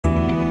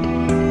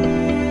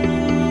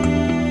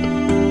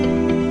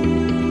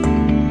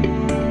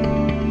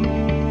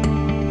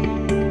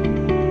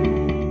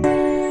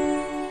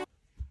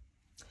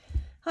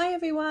Hi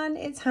everyone,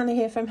 it's Hannah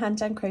here from Hand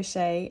Done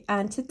Crochet,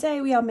 and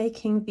today we are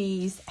making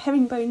these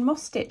herringbone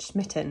moss stitch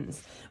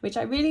mittens, which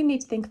I really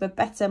need to think of a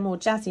better, more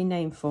jazzy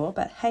name for,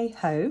 but hey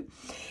ho.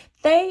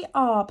 They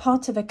are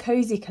part of a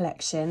cozy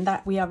collection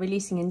that we are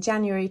releasing in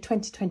January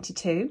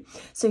 2022.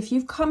 So if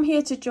you've come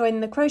here to join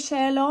the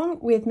crochet along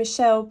with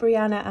Michelle,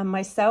 Brianna and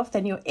myself,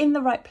 then you're in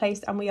the right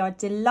place and we are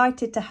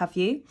delighted to have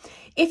you.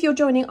 If you're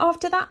joining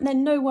after that,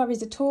 then no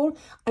worries at all.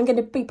 I'm going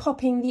to be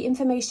popping the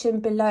information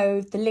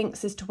below, the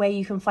links as to where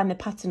you can find the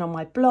pattern on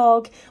my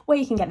blog, where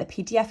you can get the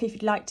PDF if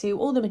you'd like to,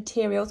 all the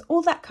materials,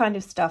 all that kind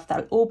of stuff.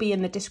 That'll all be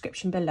in the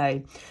description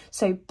below.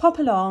 So pop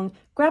along,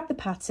 grab the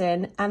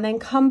pattern and then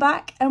come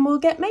back and we'll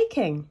get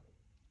making.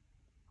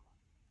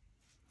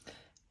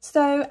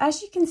 So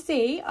as you can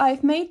see,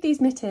 I've made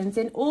these mittens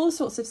in all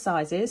sorts of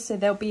sizes. So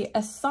there'll be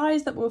a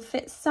size that will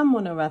fit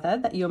someone or other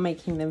that you're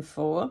making them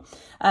for.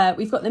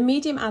 We've got the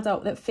medium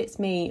adult that fits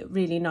me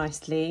really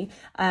nicely.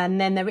 And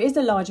then there is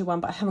a larger one,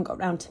 but I haven't got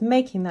around to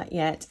making that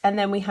yet. And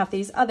then we have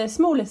these other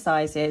smaller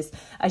sizes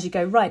as you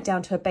go right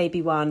down to a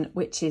baby one,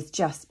 which is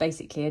just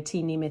basically a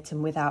teeny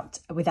mitten without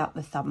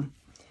the thumb.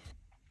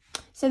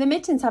 So the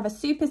mittens have a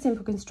super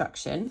simple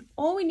construction.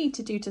 All we need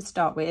to do to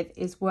start with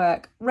is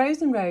work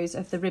rows and rows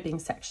of the ribbing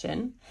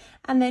section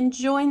and then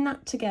join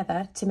that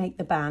together to make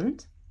the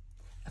band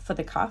for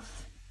the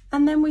cuff.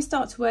 And then we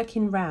start to work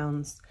in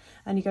rounds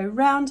and you go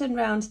round and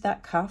round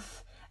that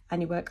cuff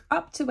and you work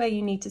up to where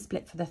you need to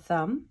split for the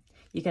thumb.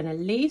 You're going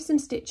to leave some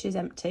stitches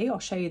empty. I'll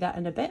show you that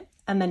in a bit.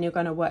 And then you're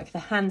going to work the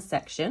hand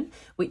section,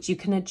 which you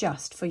can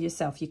adjust for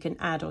yourself. You can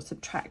add or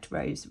subtract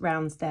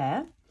rounds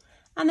there.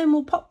 And then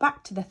we'll pop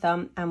back to the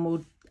thumb and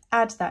we'll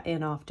add that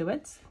in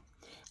afterwards.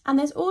 And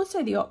there's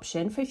also the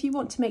option for if you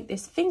want to make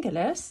this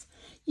fingerless,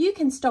 you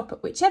can stop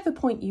at whichever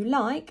point you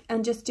like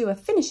and just do a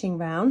finishing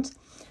round.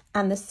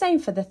 And the same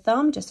for the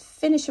thumb, just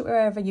finish it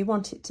wherever you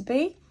want it to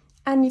be.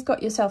 And you've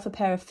got yourself a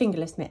pair of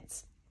fingerless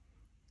mitts.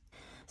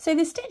 So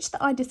the stitch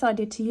that I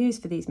decided to use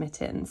for these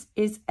mittens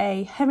is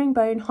a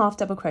herringbone half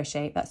double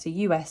crochet. That's a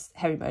US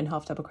herringbone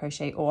half double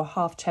crochet or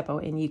half treble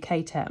in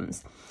UK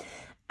terms.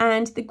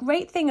 And the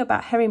great thing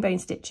about herringbone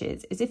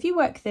stitches is if you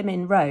work them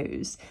in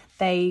rows,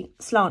 they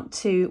slant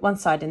to one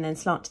side and then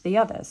slant to the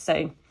other.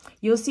 So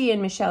you'll see in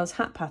Michelle's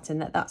hat pattern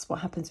that that's what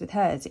happens with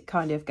hers. It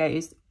kind of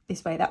goes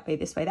this way, that way,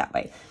 this way, that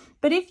way.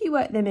 But if you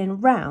work them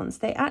in rounds,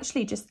 they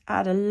actually just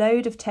add a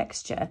load of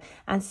texture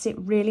and sit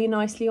really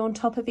nicely on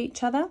top of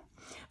each other.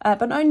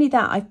 But not only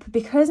that,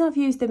 because I've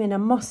used them in a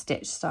moss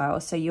stitch style,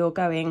 so you're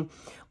going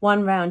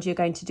one round, you're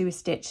going to do a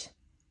stitch,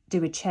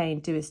 do a chain,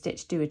 do a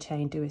stitch, do a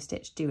chain, do a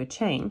stitch, do a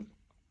chain.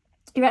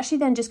 You're actually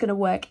then just going to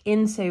work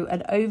into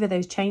and over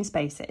those chain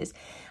spaces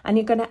and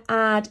you're going to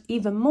add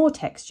even more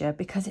texture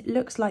because it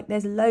looks like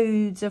there's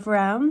loads of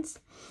rounds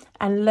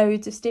and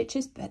loads of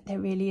stitches, but there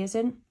really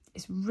isn't.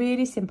 It's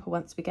really simple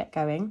once we get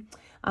going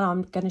and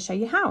I'm going to show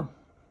you how.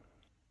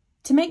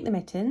 To make the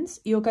mittens,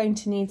 you're going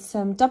to need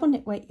some double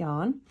knit weight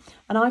yarn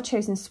and I've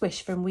chosen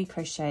Swish from We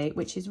Crochet,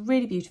 which is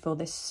really beautiful.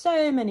 There's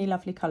so many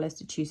lovely colours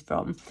to choose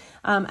from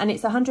and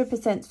it's 100%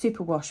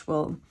 superwash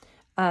wool.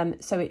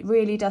 So it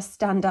really does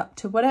stand up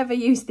to whatever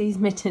use these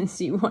mittens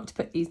you want to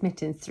put these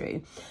mittens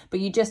through, but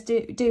you just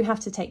do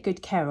have to take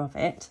good care of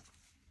it.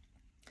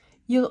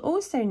 You'll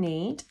also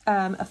need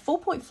a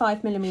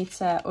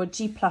 4.5mm or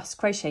G+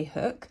 crochet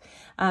hook,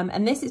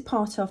 and this is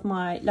part of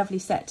my lovely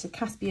set, a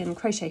Caspian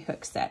crochet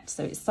hook set,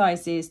 so it's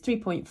sizes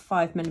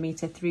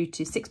 3.5mm through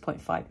to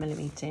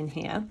 6.5mm in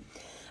here,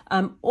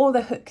 or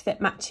the hook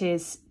that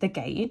matches the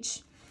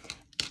gauge,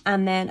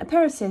 and then a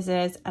pair of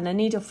scissors and a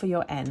needle for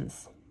your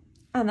ends.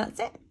 And that's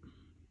it.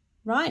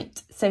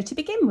 Right, so to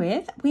begin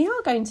with, we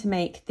are going to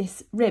make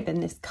this rib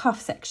and this cuff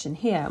section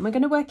here, and we're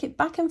going to work it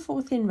back and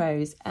forth in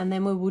rows, and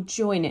then we will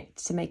join it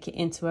to make it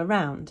into a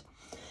round.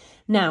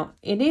 Now,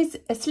 it is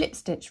a slip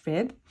stitch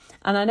rib,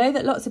 and I know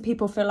that lots of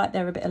people feel like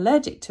they're a bit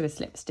allergic to a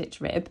slip stitch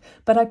rib,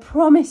 but I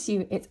promise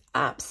you it's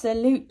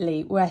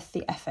absolutely worth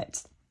the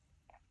effort.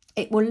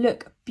 It will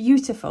look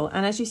beautiful,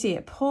 and as you see,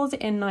 it pulls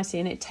it in nicely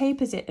and it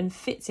tapers it and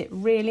fits it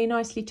really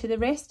nicely to the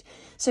wrist.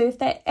 So if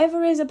there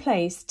ever is a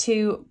place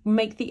to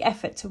make the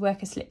effort to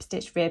work a slip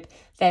stitch rib,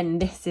 then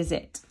this is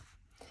it.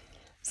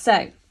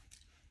 So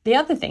the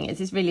other thing is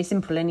it's really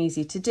simple and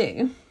easy to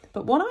do,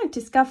 but what I've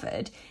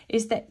discovered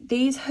is that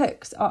these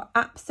hooks are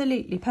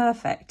absolutely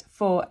perfect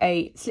for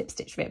a slip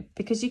stitch rib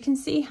because you can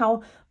see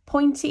how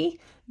pointy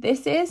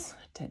this is.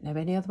 I don't know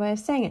any other way of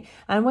saying it.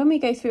 And when we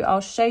go through,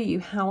 I'll show you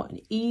how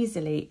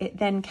easily it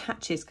then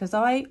catches, because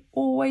I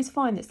always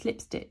find that slip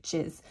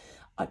stitches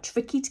are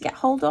tricky to get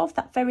hold of,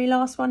 that very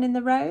last one in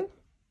the row.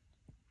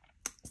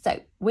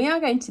 So we are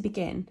going to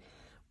begin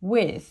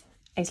with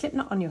a slip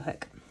knot on your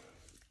hook.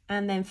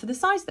 And then for the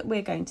size that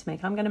we're going to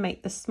make, I'm going to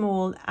make the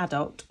small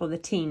adult or the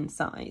teen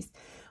size.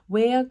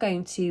 We are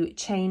going to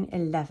chain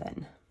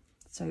 11.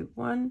 So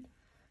 1,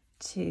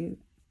 2,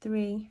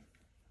 3,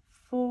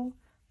 4,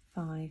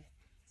 5,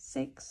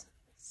 6,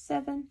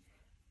 7,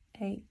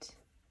 8,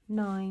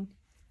 9,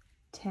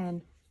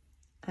 10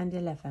 and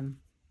 11.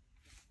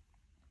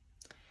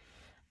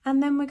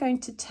 And then we're going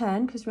to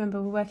turn, because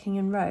remember we're working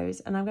in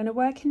rows, and I'm going to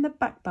work in the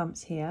back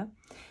bumps here,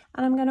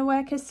 and I'm going to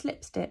work a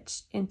slip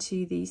stitch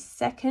into the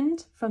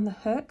second from the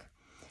hook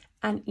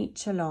and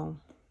each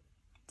along.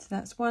 So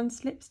that's 1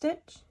 slip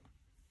stitch,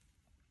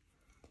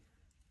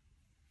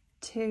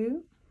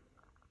 2,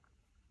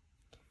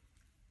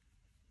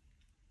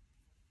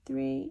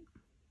 3,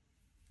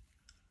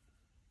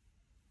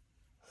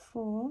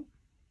 4,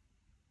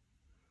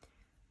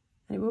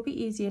 and it will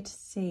be easier to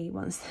see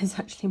once there's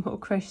actually more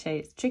crochet.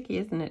 It's tricky,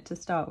 isn't it, to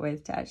start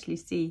with, to actually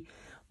see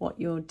what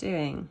you're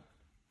doing.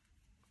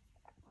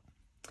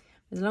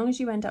 As long as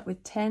you end up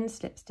with 10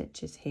 slip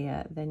stitches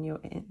here, then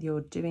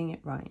you're doing it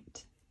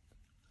right.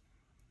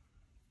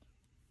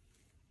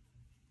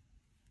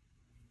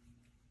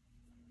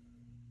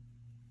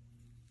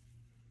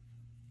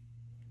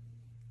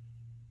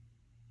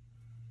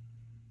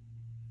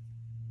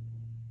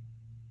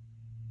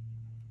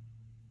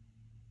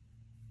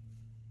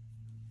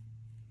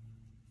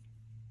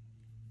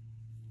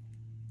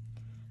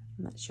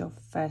 And that's your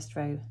first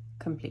row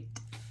complete.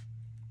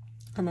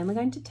 And then we're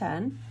going to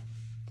turn,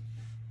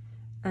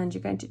 and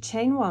you're going to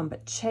chain 1,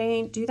 but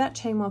do that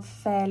chain 1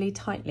 fairly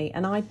tightly.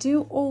 And I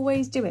do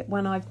always do it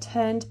when I've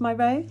turned my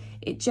row.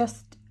 It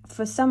just,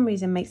 for some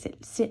reason, makes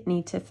it sit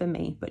neater for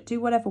me, but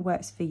do whatever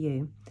works for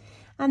you.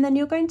 And then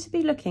you're going to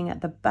be looking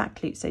at the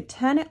back loop. So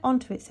turn it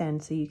onto its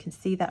end so you can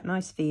see that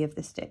nice V of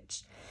the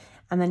stitch.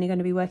 And then you're going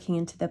to be working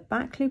into the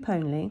back loop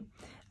only,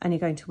 and you're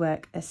going to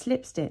work a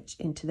slip stitch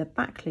into the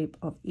back loop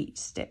of each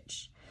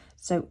stitch.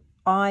 So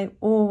I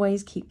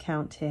always keep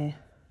count here.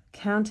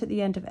 Count at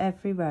the end of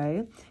every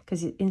row,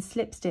 because in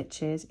slip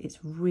stitches it's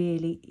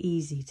really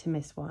easy to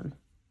miss one,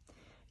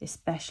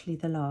 especially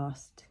the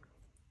last.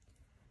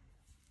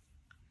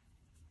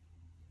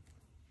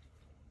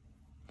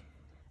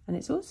 And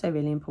it's also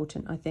really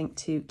important, I think,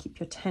 to keep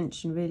your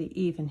tension really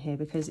even here,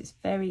 because it's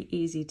very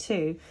easy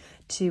to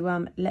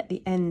let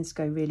the ends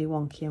go really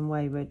wonky and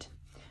wayward.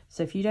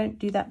 So if you don't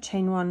do that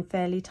chain 1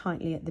 fairly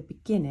tightly at the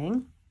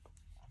beginning,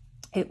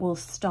 it will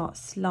start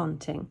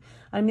slanting.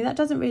 I mean, that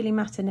doesn't really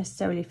matter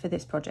necessarily for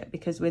this project,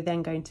 because we're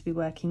then going to be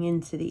working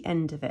into the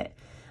end of it,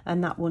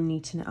 and that will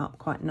neaten it up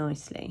quite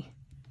nicely.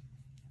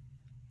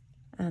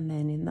 And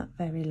then in that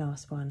very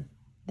last one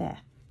there.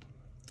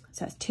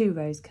 So that's 2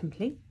 rows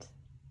complete.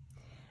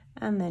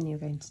 And then you're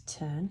going to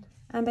turn,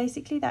 and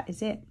basically that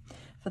is it.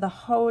 For the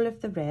whole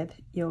of the rib,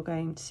 you're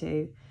going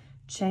to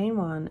chain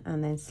 1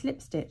 and then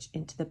slip stitch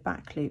into the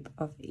back loop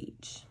of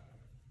each.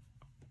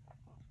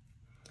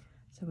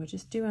 So we'll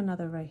just do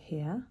another row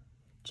here,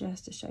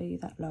 just to show you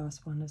that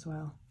last one as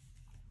well.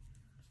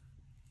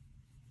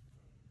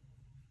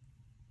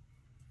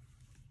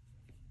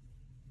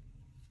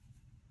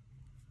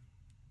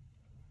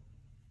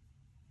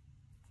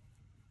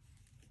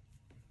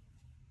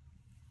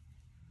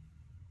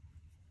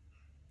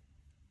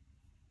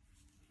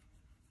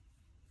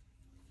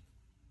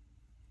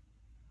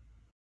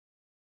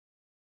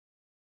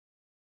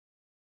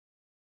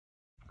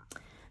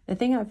 The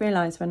thing I've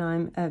realised when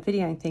I'm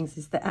videoing things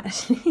is that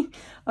actually,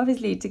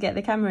 obviously, to get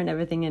the camera and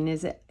everything in,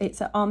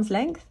 it's at arm's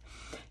length.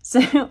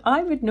 So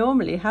I would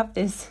normally have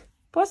this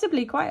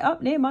possibly quite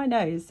up near my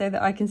nose so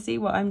that I can see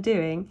what I'm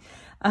doing.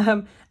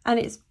 And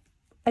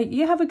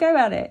you have a go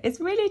at it. It's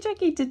really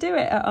tricky to do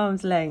it at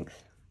arm's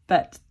length.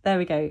 But there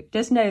we go.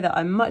 Just know that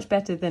I'm much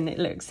better than it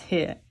looks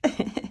here.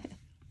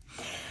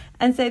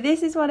 And so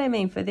this is what I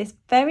mean for this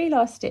very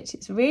last stitch.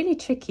 It's really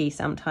tricky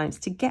sometimes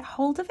to get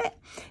hold of it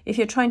if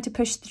you're trying to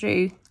push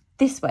through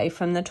this way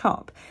from the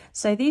top.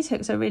 So these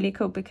hooks are really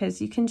cool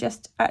because you can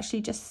just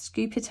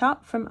scoop it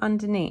up from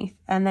underneath,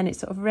 and then it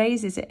sort of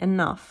raises it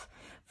enough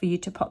for you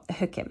to pop the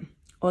hook in.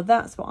 Or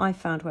that's what I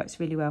found works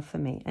really well for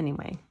me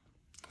anyway.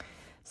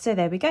 So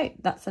there we go.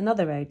 That's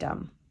another row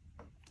done.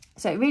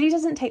 So it really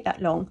doesn't take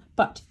that long,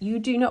 but you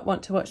do not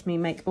want to watch me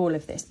make all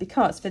of this,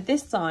 because for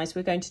this size,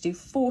 we're going to do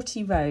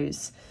 40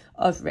 rows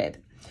of rib.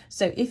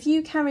 So if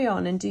you carry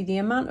on and do the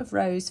amount of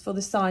rows for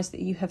the size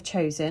that you have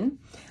chosen,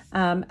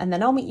 and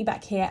then I'll meet you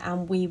back here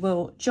and we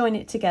will join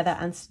it together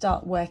and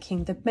start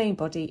working the main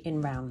body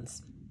in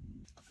rounds.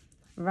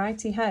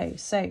 Righty-ho.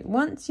 So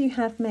once you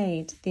have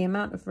made the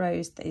amount of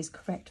rows that is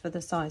correct for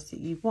the size that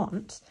you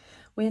want,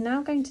 we're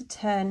now going to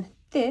turn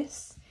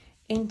this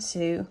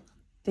into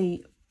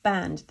the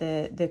band,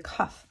 the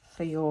cuff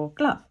for your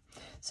glove.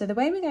 So the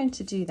way we're going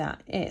to do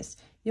that is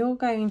you're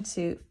going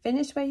to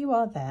finish where you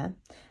are there,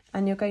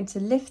 and you're going to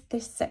lift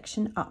this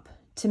section up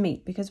to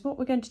meet, because what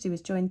we're going to do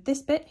is join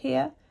this bit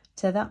here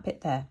to that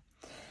bit there.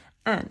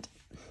 And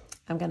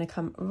I'm going to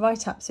come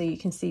right up so you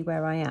can see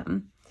where I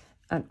am.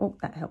 And oh,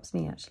 that helps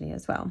me actually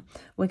as well.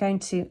 We're going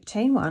to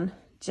chain 1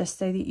 just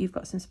so that you've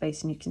got some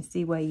space and you can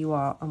see where you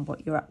are and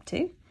what you're up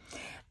to.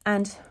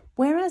 And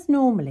whereas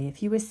normally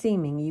if you were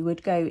seaming, you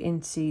would go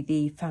into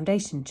the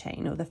foundation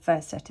chain or the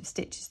first set of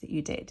stitches that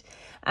you did.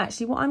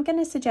 Actually, what I'm going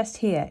to suggest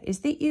here is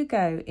that you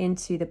go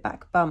into the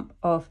back bump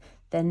of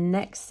the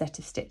next set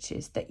of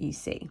stitches that you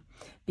see,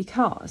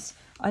 because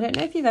I don't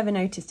know if you've ever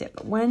noticed it,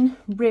 but when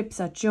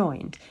ribs are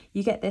joined,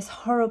 you get this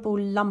horrible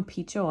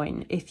lumpy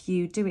join if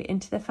you do it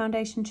into the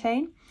foundation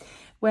chain,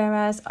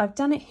 Whereas I've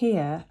done it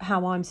here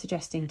how I'm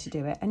suggesting to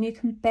do it, and you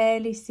can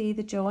barely see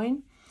the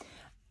join.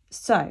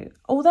 So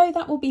although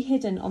that will be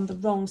hidden on the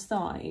wrong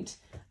side,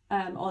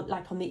 or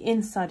like on the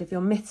inside of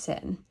your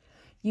mitten,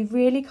 you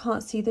really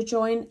can't see the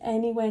join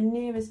anywhere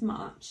near as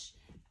much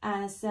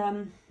as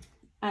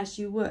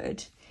you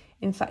would.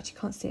 In fact, you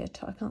can't see it.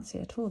 I can't see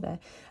it at all there.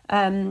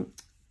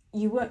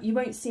 You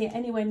won't see it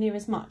anywhere near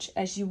as much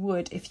as you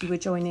would if you were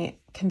joining it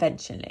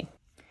conventionally.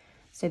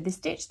 So the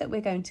stitch that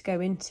we're going to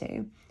go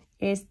into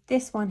is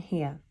this one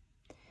here.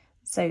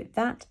 So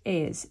that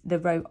is the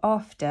row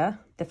after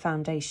the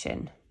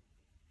foundation.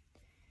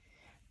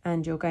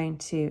 And you're going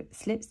to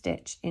slip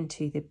stitch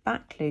into the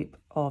back loop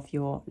of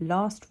your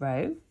last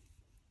row.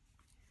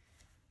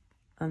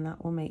 And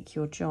that will make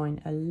your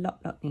join a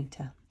lot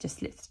neater. Just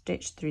slip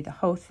stitch through the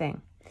whole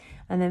thing.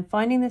 And then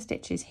finding the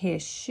stitches here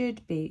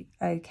should be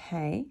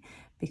okay,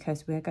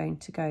 because we're going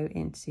to go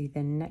into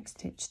the next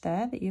stitch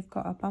there that you've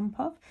got a bump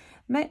of.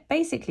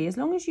 Basically, as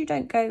long as you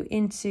don't go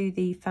into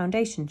the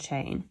foundation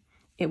chain,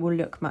 it will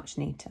look much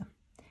neater.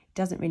 It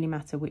doesn't really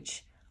matter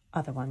which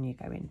other one you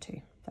go into,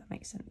 if that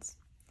makes sense.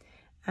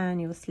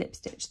 And you'll slip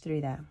stitch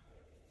through there.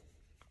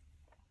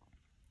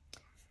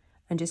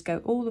 And just go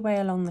all the way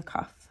along the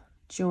cuff,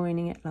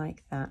 joining it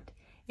like that.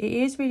 It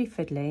is really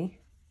fiddly,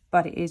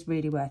 but it is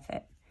really worth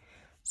it.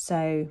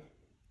 So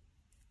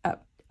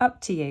up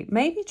to you.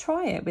 Maybe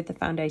try it with the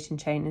foundation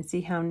chain and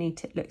see how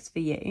neat it looks for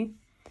you.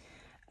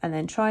 And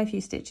then try a few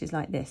stitches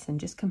like this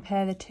and just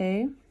compare the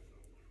two.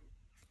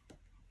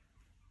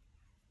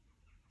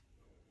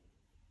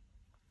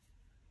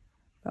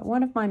 But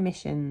one of my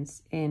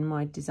missions in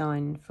my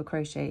design for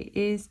crochet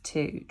is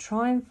to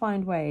try and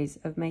find ways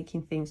of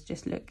making things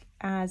just look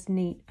as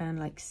neat and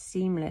like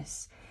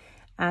seamless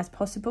as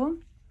possible.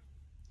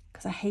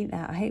 Because I hate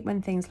that. I hate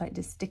when things like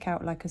just stick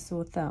out like a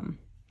sore thumb.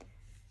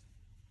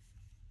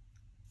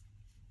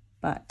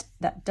 But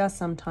that does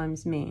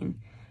sometimes mean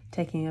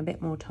taking a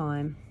bit more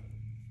time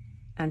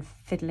and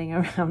fiddling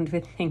around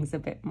with things a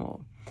bit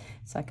more.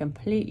 So I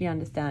completely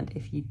understand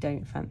if you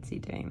don't fancy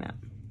doing that.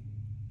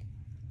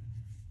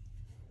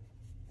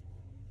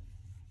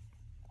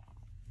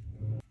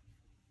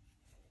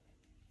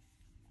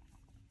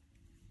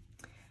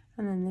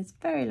 And then this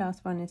very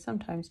last one is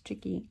sometimes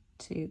trickier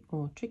to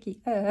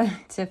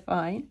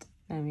find.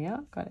 There we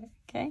are, got it,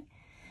 okay.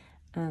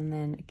 And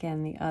then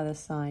again, the other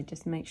side,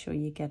 just make sure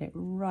you get it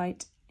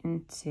right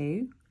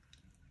into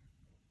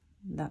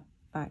that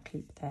back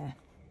loop there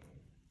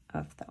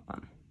of that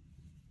one.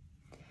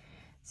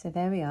 So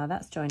there we are,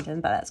 that's joined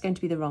in, but that's going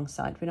to be the wrong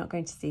side. We're not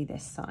going to see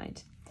this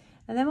side.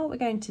 And then what we're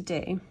going to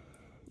do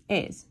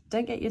is,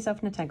 don't get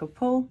yourself in a tangle,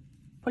 pull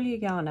your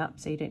yarn up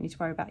so you don't need to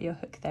worry about your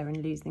hook there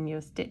and losing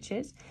your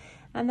stitches.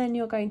 And then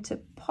you're going to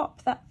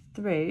pop that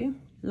through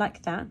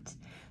like that,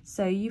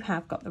 so you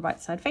have got the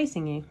right side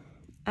facing you.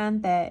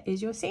 And there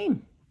is your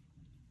seam.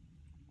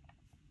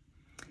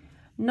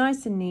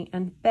 Nice and neat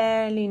and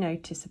barely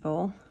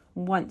noticeable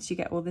once you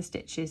get all the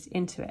stitches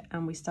into it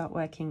and we start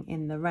working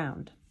in the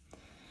round.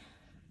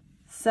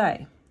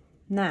 So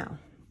now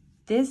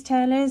this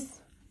tail is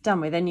done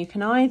with, and you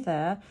can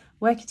either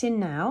work it in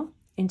now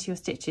into your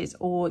stitches,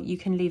 or you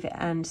can leave it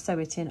and sew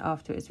it in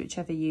afterwards,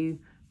 whichever you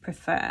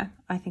prefer.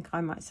 I think I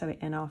might sew it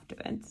in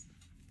afterwards.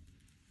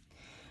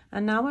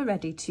 And now we're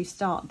ready to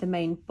start the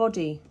main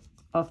body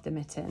of the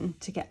mitten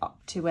to get up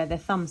to where the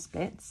thumb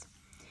splits,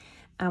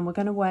 and we're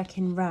going to work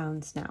in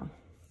rounds now.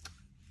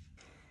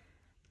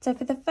 So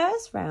for the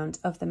first round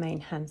of the main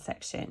hand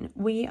section,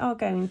 we are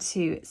going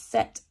to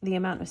set the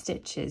amount of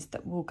stitches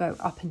that will go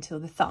up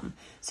until the thumb.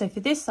 So for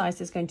this size,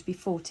 there's going to be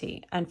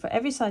 40, and for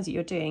every size that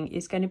you're doing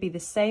is going to be the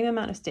same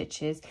amount of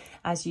stitches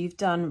as you've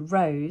done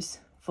rows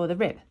for the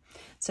rib.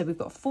 So we've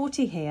got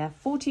 40 here,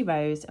 40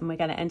 rows, and we're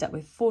going to end up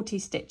with 40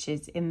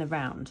 stitches in the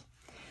round.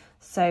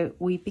 So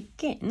we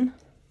begin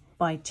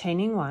by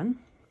chaining one,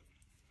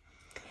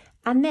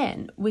 and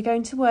then we're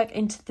going to work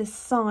into the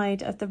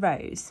side of the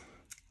rows.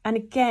 And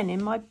again,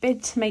 in my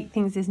bid to make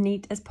things as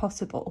neat as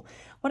possible,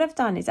 what I've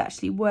done is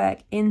actually work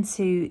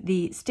into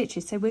the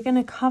stitches. So we're going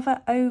to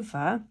cover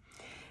over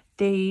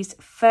these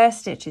first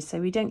stitches so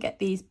we don't get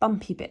these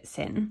bumpy bits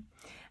in.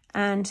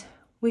 And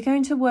we're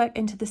going to work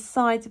into the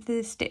sides of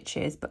the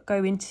stitches, but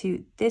go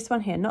into this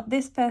one here, not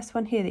this first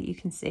one here that you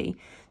can see,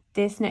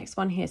 this next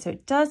one here. So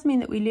it does mean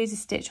that we lose a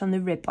stitch on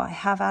the rib, but I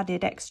have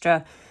added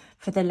extra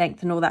for the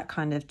length and all that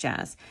kind of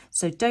jazz.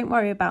 So don't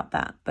worry about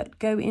that, but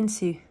go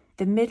into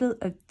the middle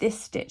of this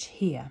stitch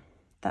here.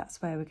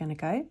 That's where we're going to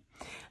go.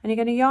 And you're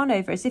going to yarn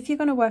over as if you're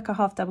going to work a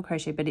half double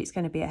crochet, but it's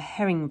going to be a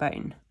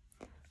herringbone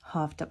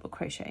half double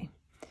crochet.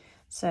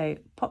 So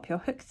pop your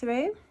hook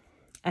through,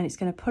 and it's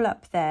going to pull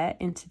up there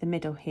into the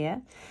middle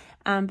here.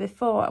 And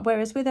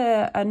whereas with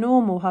a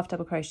normal half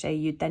double crochet,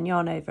 you'd then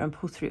yarn over and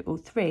pull through all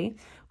three,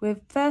 we're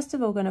first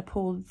of all going to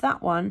pull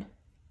that one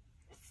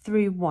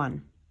through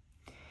one.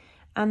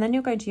 And then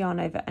you're going to yarn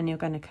over and you're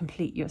going to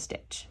complete your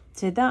stitch.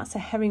 So that's a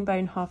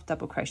herringbone half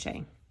double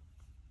crochet.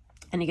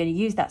 And you're going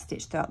to use that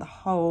stitch throughout the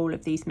whole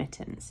of these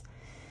mittens.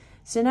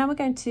 So now we're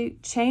going to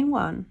chain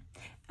one,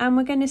 and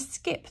we're going to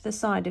skip the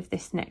side of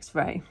this next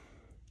row.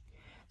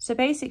 So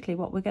basically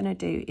what we're going to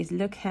do is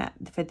look at,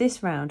 for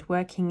this round,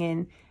 working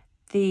in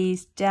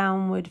these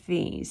downward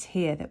V's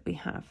here that we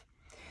have.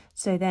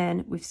 So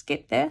then we've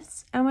skipped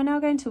this and we're now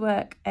going to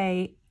work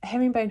a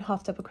herringbone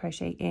half double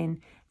crochet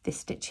in this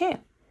stitch here.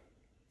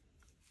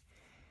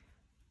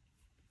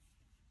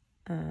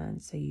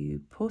 And so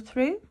you pull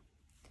through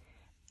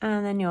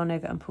and then yarn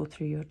over and pull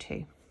through your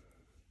 2.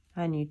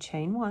 And you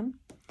chain 1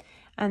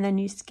 and then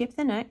you skip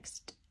the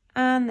next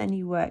and then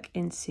you work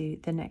into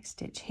the next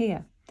stitch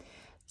here.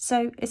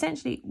 So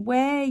essentially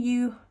where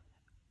you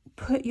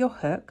put your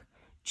hook,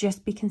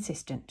 just be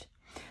consistent.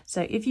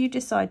 So if you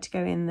decide to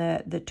go in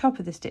the top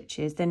of the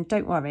stitches, then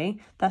don't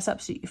worry, that's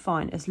absolutely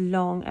fine as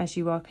long as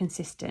you are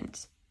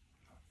consistent.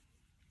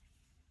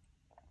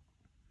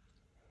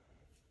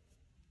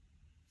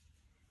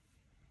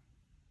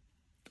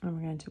 And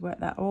we're going to work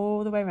that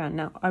all the way around.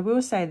 Now, I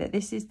will say that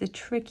this is the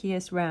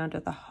trickiest round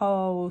of the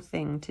whole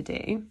thing to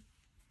do.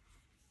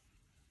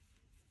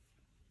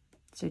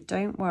 So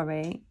don't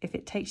worry if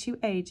it takes you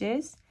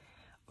ages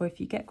or if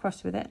you get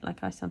cross with it,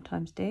 like I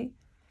sometimes do.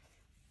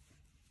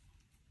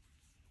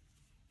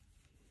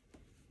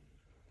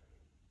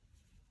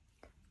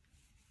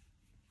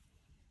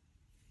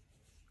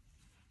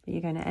 But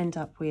you're going to end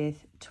up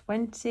with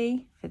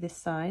 20 for this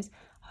size,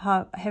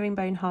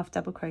 herringbone half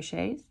double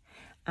crochets,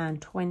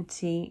 and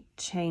 20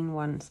 chain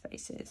 1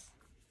 spaces.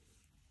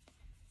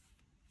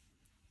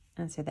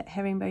 And so that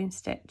herringbone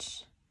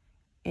stitch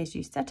is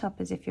you set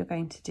up as if you're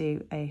going to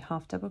do a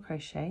half double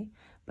crochet,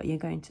 but you're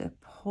going to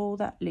pull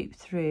that loop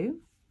through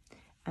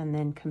and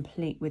then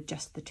complete with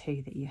just the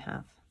 2 that you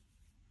have.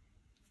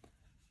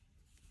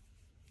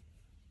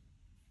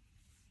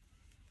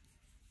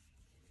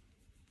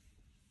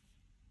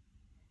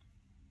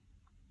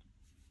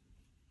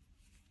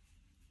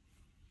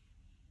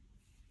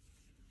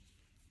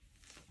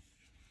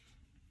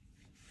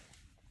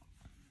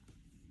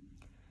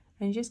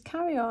 And just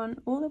carry on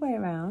all the way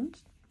around.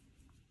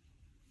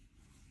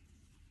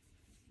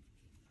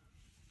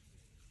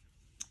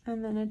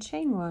 And then a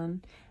chain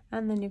 1,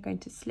 and then you're going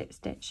to slip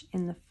stitch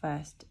in the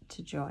first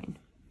to join.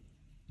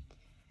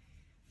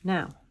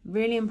 Now,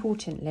 really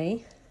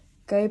importantly,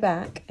 go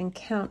back and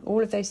count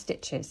all of those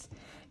stitches.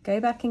 Go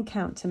back and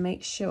count to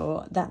make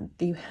sure that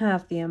you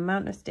have the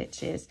amount of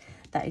stitches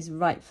that is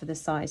right for the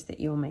size that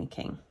you're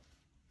making.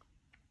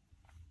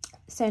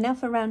 So now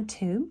for round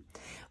 2,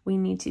 we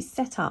need to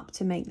set up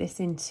to make this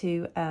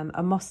into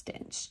a moss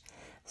stitch.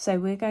 So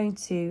we're going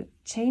to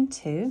chain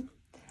 2,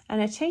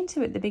 and a chain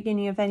 2 at the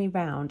beginning of any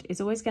round is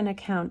always going to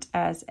count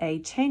as a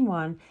chain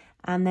 1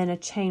 and then a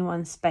chain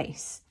 1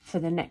 space for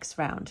the next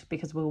round,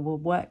 because we'll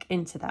work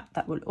into that.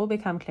 That will all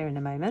become clear in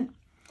a moment.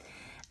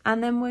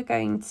 And then we're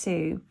going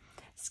to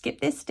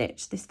skip this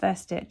stitch, this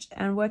first stitch,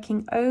 and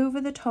working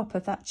over the top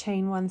of that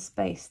chain 1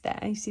 space there,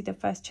 you see the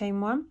first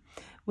chain 1,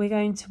 we're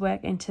going to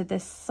work into the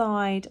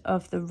side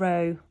of the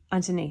row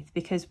underneath,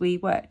 because we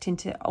worked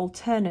into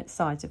alternate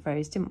sides of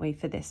rows, didn't we,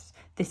 for this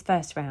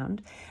first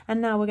round.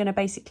 And now we're going to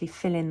basically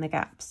fill in the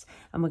gaps,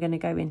 and we're going to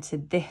go into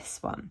this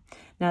one.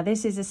 Now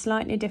this is a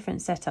slightly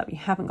different setup. You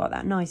haven't got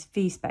that nice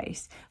V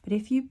space, but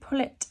if you pull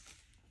it,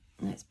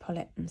 let's pull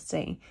it and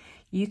see,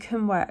 you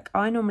can work,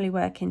 I normally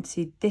work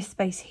into this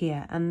space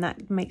here, and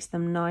that makes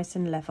them nice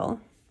and level.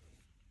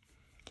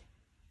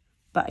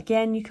 But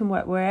again, you can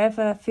work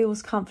wherever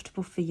feels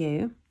comfortable for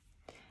you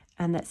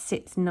and that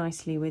sits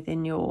nicely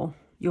within your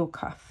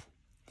cuff.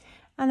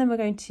 And then we're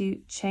going to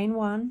chain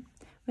 1.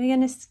 We're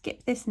going to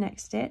skip this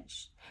next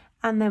stitch,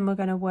 and then we're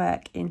going to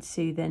work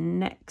into the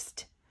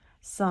next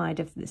side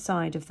of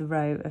the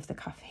row of the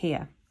cuff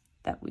here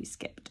that we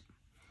skipped.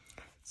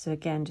 So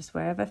again, just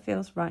wherever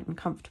feels right and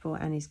comfortable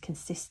and is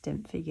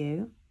consistent for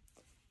you.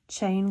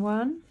 Chain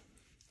 1,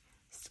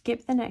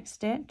 skip the next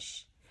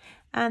stitch,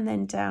 and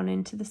then down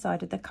into the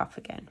side of the cuff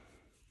again.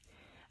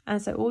 And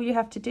so all you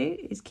have to do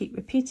is keep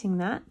repeating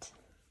that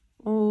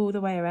all the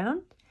way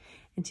around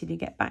until you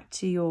get back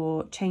to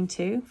your chain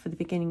 2 for the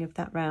beginning of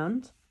that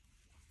round.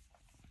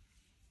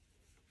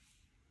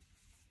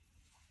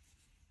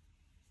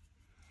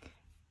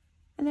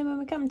 And then when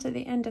we come to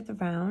the end of the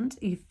round,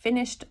 you've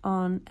finished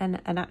on an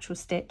actual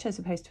stitch as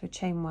opposed to a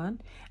chain 1,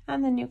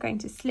 and then you're going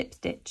to slip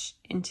stitch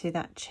into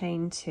that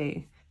chain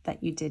 2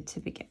 that you did to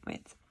begin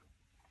with.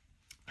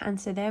 And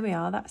so there we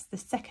are, that's the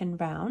second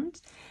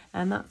round,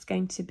 and that's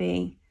going to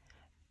be,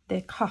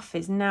 the cuff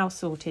is now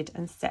sorted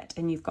and set,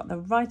 and you've got the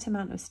right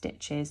amount of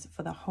stitches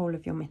for the whole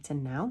of your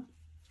mitten now.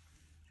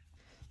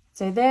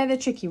 So they're the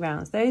tricky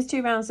rounds. Those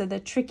 2 rounds are the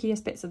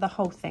trickiest bits of the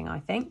whole thing, I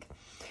think.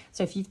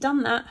 So if you've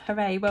done that,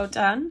 hooray, well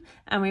done.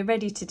 And we're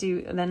ready to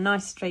do the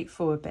nice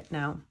straightforward bit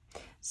now.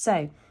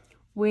 So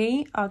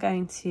we are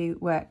going to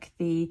work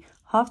the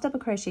half double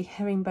crochet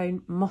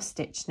herringbone moss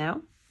stitch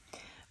now,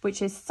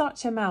 which is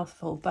such a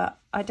mouthful, but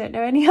I don't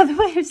know any other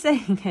way of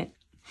saying it.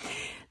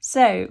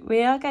 So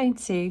we are going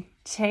to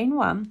chain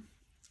 1,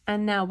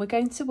 and now we're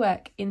going to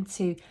work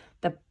into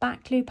the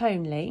back loop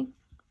only.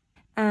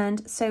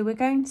 And so we're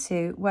going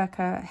to work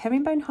a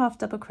herringbone half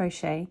double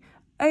crochet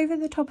over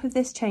the top of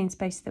this chain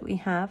space that we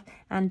have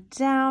and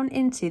down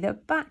into the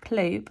back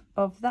loop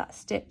of that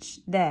stitch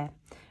there,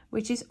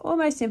 which is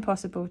almost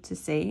impossible to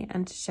see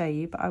and to show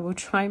you, but I will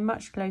try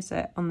much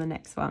closer on the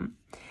next one.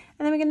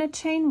 And then we're going to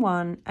chain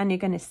one and you're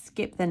going to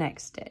skip the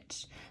next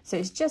stitch. So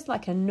it's just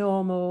like a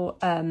normal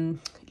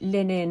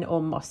linen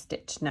or moss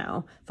stitch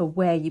now for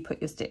where you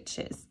put your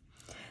stitches.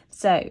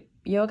 So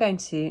you're going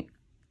to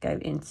go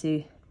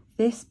into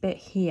this bit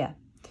here.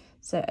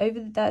 So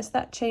that's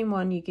that chain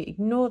one, you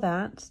ignore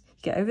that, you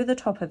get over the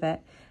top of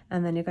it,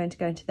 and then you're going to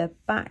go into the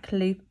back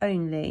loop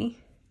only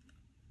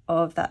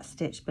of that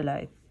stitch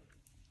below.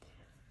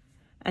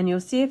 And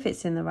you'll see if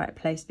it's in the right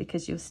place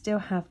because you'll still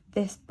have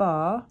this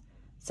bar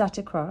sat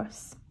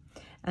across,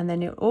 and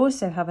then you'll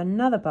also have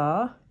another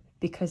bar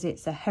because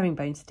it's a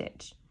herringbone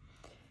stitch.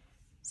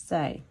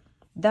 So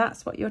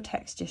that's what your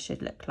texture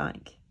should look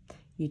like.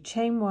 You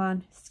chain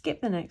one,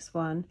 skip the next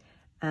one,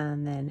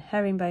 and then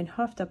herringbone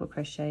half double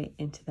crochet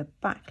into the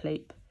back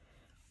loop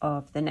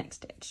of the next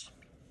stitch.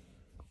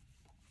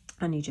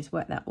 And you just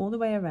work that all the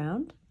way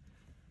around.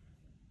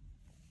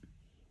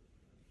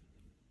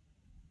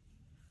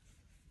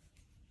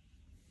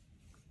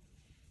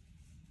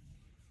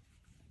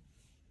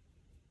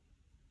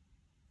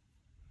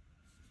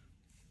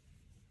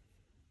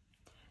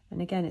 And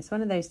again, it's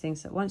one of those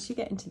things that once you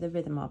get into the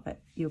rhythm of it,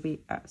 you'll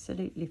be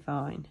absolutely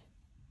fine.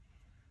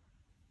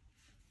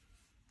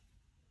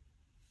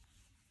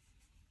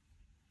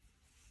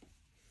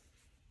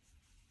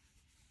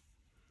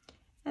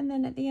 And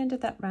then at the end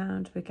of that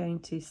round, we're going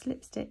to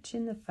slip stitch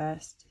in the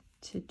first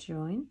to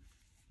join.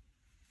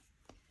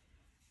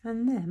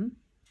 And then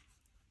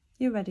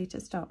you're ready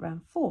to start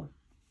round 4.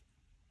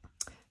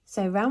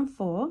 So round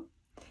 4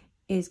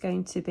 is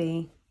going to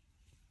be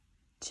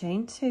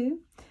chain 2,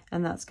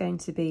 and that's going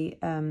to be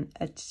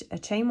a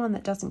chain 1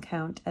 that doesn't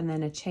count, and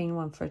then a chain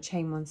 1 for a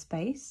chain 1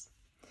 space.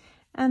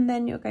 And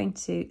then you're going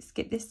to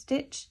skip this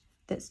stitch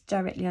that's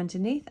directly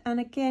underneath, and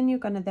again you're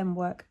going to then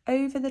work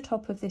over the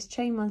top of this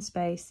chain 1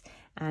 space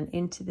and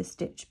into the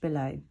stitch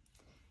below.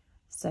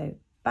 So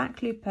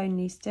back loop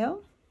only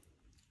still,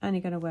 and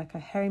you're going to work a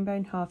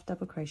herringbone half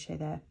double crochet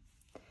there,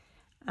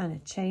 and a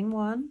chain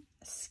 1,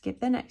 skip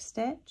the next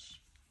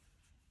stitch,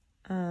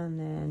 and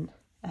then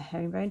a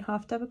herringbone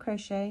half double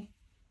crochet,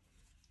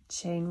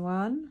 chain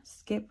 1,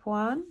 skip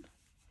 1,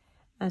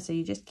 and so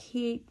you just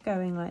keep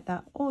going like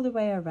that all the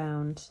way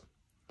around.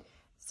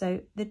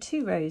 So the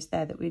 2 rows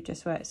there that we've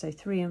just worked, so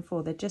 3 and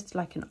 4, they're just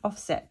like an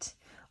offset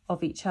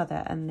of each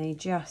other, and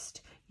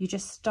you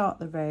just start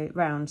the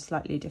round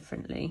slightly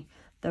differently.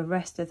 The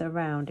rest of the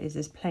round is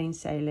as plain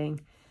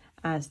sailing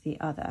as the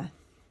other.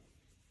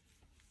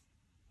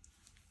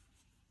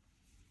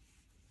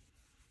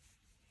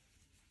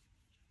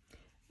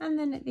 And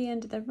then at the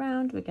end of the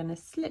round, we're going to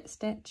slip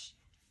stitch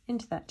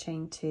into that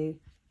chain 2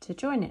 to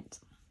join it.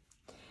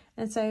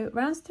 And so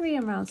rounds 3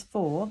 and rounds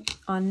 4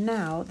 are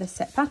now the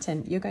set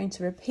pattern. You're going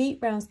to repeat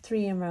rounds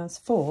 3 and rounds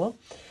 4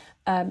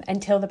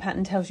 until the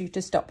pattern tells you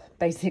to stop,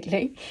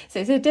 basically. So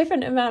it's a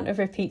different amount of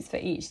repeats for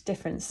each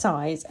different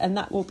size, and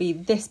that will be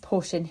this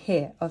portion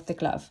here of the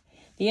glove.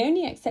 The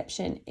only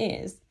exception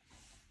is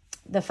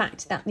the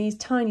fact that these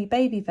tiny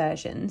baby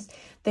versions,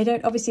 they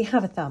don't obviously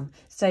have a thumb.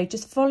 So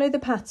just follow the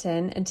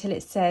pattern until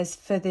it says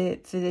for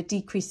the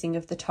decreasing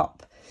of the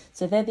top.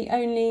 So they're the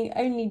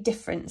only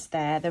difference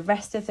there. The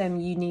rest of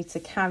them you need to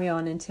carry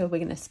on until we're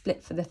going to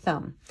split for the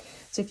thumb.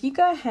 So if you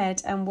go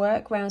ahead and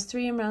work rounds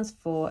 3 and rounds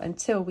 4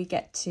 until we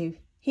get to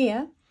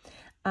here,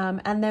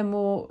 and then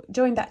we'll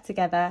join back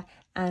together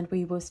and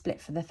we will split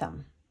for the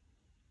thumb.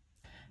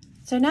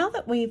 So now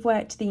that we've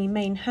worked the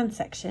main hand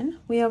section,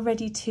 we are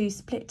ready to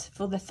split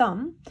for the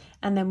thumb,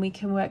 and then we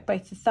can work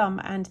both the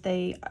thumb and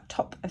the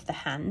top of the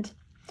hand.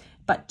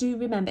 But do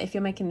remember, if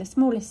you're making the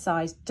smallest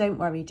size, don't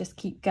worry, just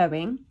keep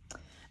going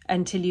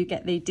until you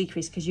get the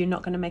decrease, because you're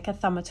not going to make a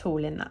thumb at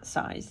all in that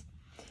size.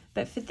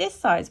 But for this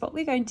size, what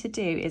we're going to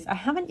do is, I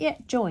haven't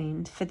yet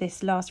joined for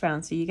this last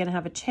round, so you're going to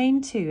have a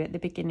chain 2 at the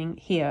beginning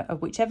here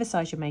of whichever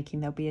size you're making.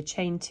 There'll be a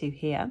chain 2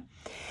 here,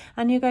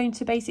 and you're going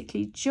to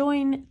basically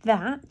join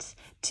that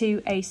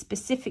to a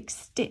specific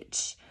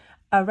stitch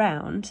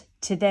around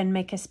to then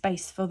make a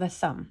space for the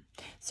thumb.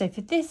 So for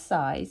this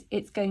size,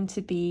 it's going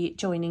to be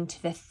joining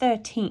to the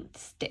 13th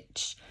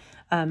stitch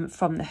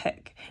from the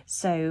hook.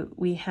 So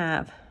we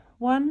have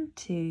 1,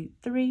 2,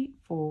 3,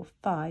 4,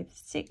 5,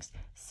 6,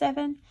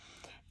 7,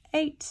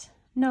 8,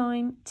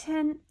 9,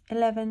 10,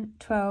 11,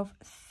 12,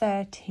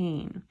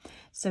 13.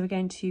 So we're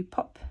going to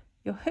pop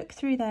your hook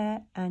through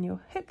there and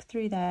your hook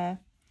through there,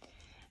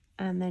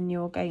 and then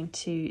you're going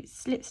to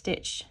slip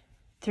stitch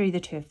through the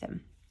 2 of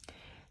them.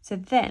 So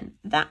then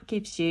that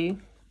gives you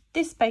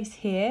this space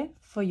here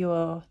for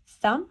your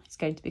thumb. It's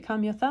going to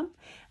become your thumb,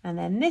 and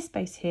then this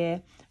space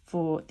here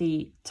for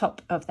the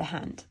top of the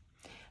hand.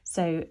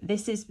 So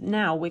this is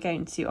now, we're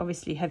going to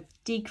obviously have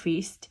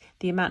decreased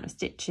the amount of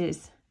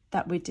stitches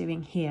that we're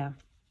doing here.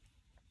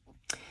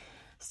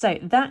 So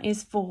that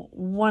is for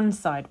one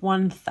side,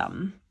 one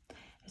thumb.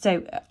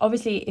 So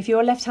obviously if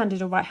you're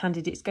left-handed or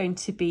right-handed, it's going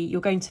to be,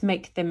 you're going to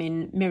make them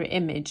in mirror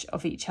image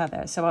of each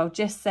other. So I'll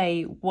just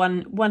say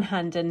one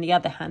hand and the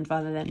other hand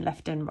rather than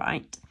left and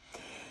right.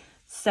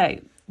 So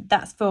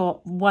that's for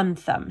one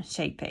thumb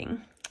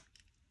shaping.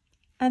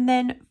 And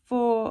then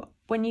for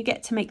when you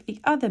get to make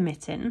the other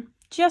mitten,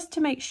 just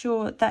to make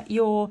sure that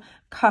your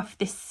cuff,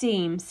 this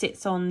seam,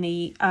 sits on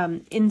the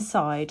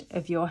inside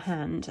of your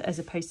hand as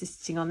opposed to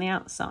sitting on the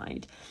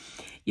outside,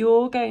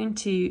 you're going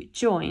to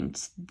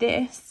joint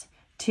this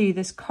to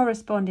this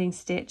corresponding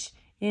stitch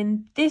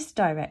in this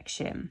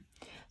direction.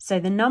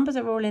 So the numbers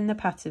are all in the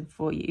pattern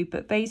for you,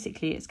 but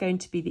basically it's going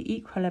to be the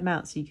equal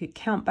amount. So you could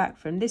count back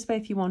from this way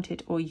if you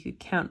wanted, or you could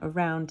count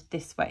around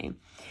this way.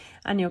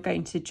 And you're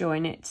going to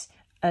join it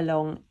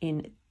along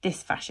in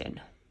this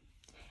fashion.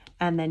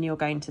 And then you're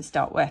going to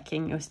start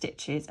working your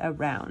stitches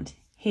around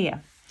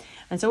here.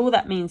 And so all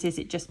that means is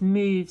it just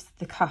moves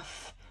the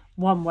cuff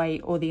one way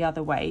or the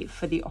other way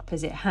for the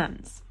opposite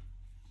hands.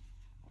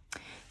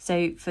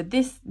 So for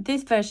this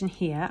version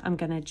here, I'm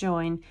going to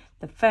join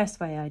the first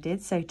way I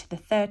did, so to the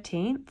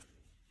 13th.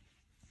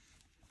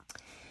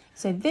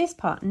 So this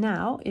part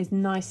now is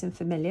nice and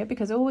familiar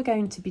because all we're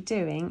going to be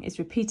doing is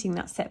repeating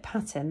that set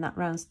pattern, that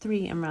rounds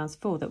 3 and rounds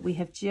 4 that we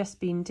have just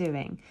been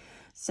doing.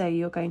 So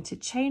you're going to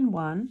chain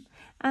 1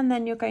 and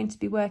then you're going to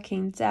be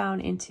working down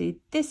into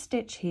this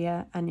stitch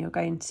here and you're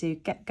going to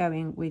get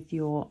going with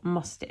your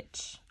moss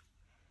stitch.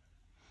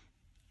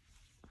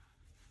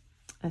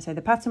 And so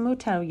the pattern will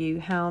tell you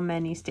how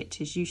many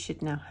stitches you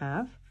should now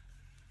have.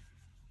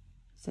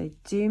 So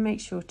do make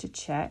sure to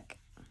check,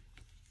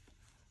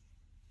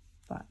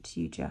 but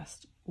you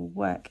just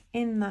work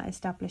in that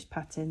established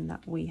pattern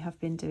that we have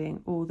been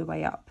doing all the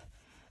way up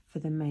for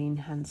the main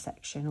hand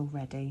section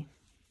already.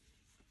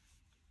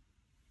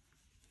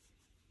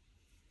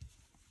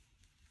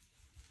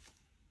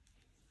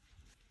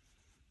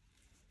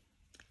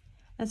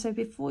 And so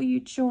before you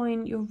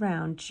join your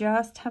round,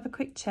 just have a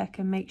quick check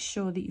and make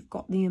sure that you've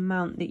got the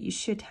amount that you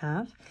should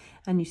have.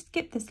 And you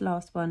skip this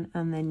last one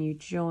and then you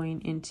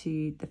join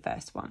into the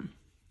first one.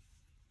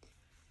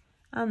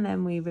 And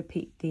then we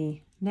repeat the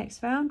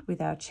next round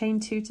with our chain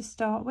 2 to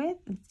start with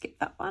and skip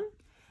that one.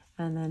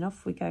 And then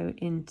off we go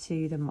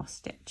into the moss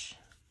stitch.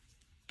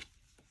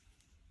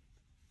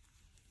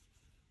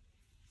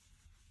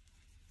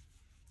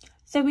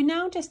 So we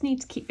now just need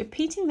to keep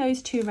repeating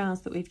those 2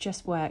 rounds that we've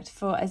just worked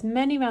for as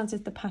many rounds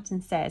as the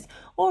pattern says,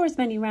 or as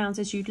many rounds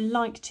as you'd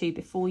like to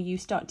before you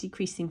start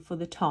decreasing for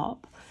the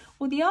top.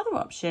 Or the other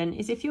option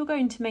is if you're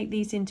going to make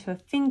these into a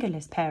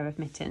fingerless pair of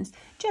mittens,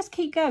 just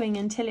keep going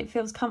until it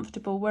feels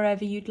comfortable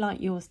wherever you'd like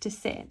yours to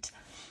sit.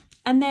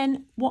 And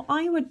then what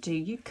I would do,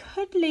 you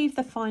could leave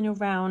the final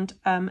round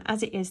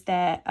as it is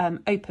there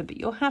open, but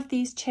you'll have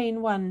these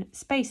chain 1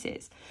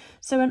 spaces.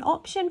 So an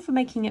option for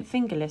making it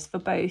fingerless for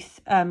both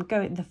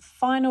the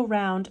final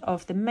round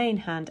of the main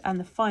hand and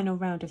the final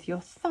round of your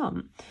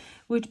thumb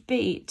would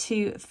be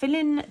to fill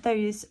in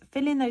those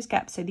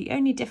gaps. So the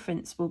only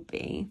difference will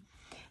be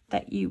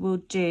that you will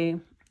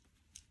do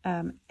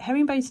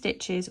herringbone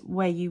stitches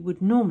where you would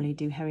normally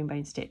do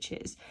herringbone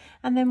stitches,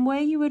 and then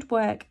where you would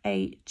work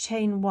a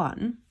chain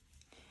 1,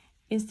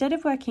 instead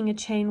of working a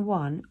chain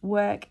 1,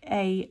 work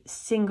a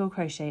single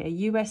crochet, a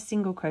US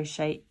single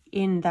crochet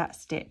in that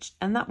stitch,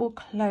 and that will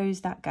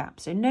close that gap.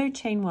 So no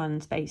chain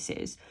 1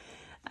 spaces,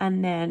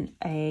 and then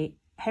a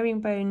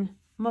herringbone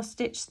moss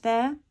stitch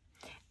there,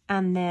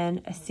 and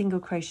then a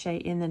single crochet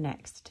in the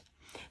next.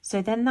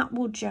 So then that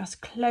will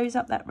just close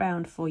up that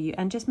round for you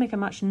and just make a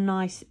much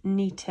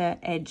neater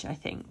edge, I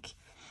think.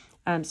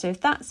 So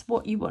if that's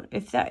what you want,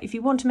 if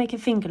you want to make a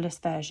fingerless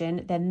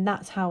version, then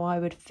that's how I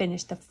would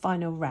finish the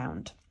final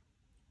round.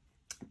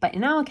 But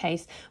in our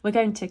case, we're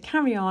going to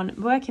carry on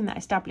working that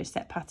established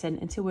set pattern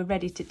until we're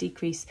ready to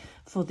decrease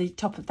for the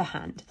top of the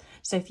hand.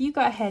 So if you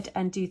go ahead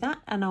and do that,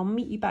 and I'll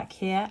meet you back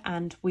here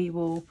and we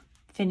will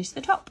finish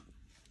the top.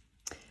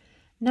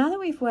 Now that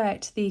we've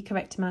worked the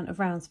correct amount of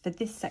rounds for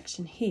this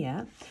section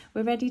here,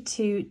 we're ready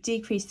to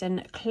decrease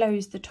and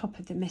close the top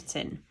of the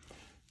mitten.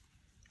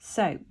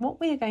 So what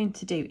we are going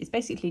to do is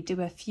basically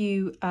do a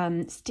few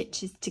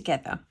stitches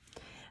together.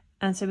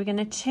 And so we're going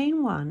to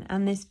chain 1,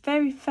 and this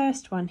very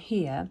first one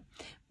here,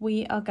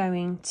 we are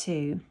going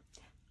to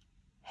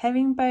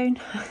herringbone,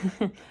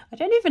 I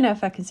don't even know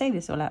if I can say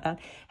this all out loud,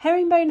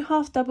 herringbone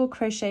half double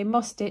crochet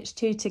moss stitch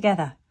 2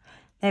 together.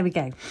 There we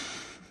go.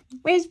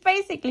 Which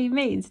basically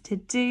means to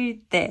do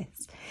this.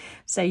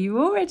 So you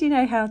already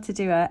know how to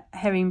do a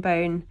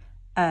herringbone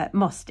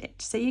moss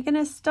stitch. So you're going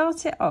to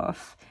start it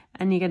off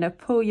and you're going to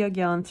pull your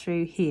yarn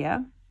through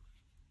here.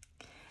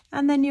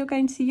 And then you're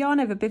going to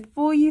yarn over.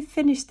 Before you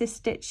finish this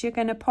stitch, you're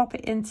going to pop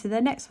it into the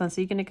next one.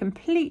 So you're going to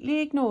completely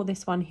ignore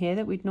this one here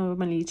that we'd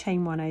normally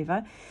chain 1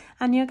 over.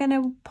 And you're going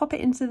to pop it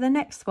into the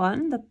next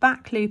one, the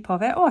back loop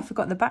of it. Oh, I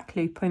forgot the back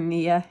loop in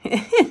the,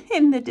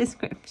 in the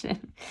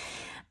description.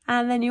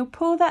 And then you'll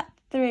pull that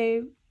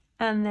through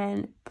and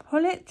then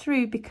pull it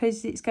through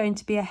because it's going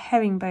to be a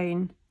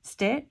herringbone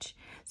stitch.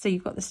 So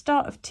you've got the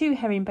start of 2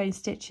 herringbone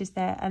stitches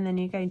there, and then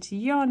you're going to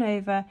yarn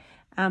over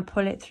and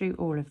pull it through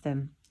all of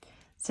them.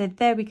 So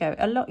there we go,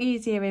 a lot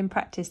easier in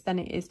practice than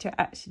it is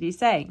to actually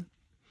say.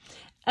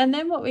 And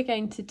then what we're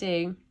going to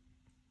do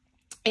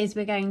is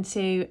we're going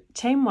to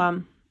chain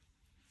 1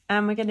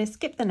 and we're going to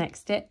skip the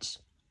next stitch,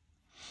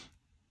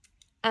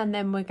 and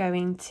then we're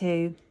going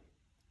to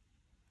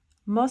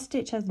moss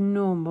stitch as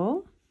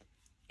normal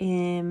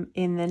in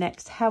the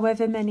next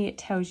however many it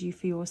tells you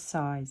for your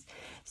size.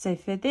 So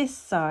for this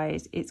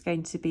size it's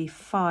going to be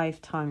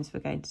 5 times we're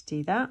going to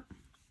do that.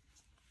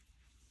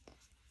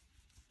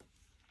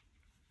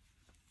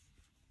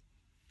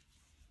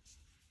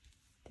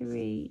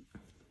 Three,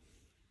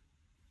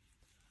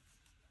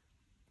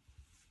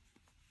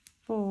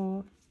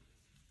 4,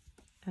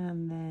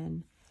 and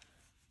then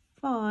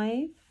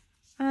 5,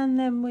 and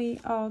then we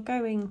are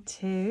going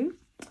to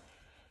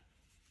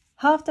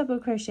half double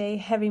crochet,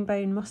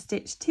 herringbone, moss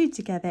stitch 2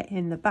 together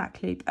in the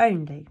back loop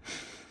only.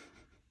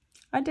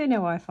 I don't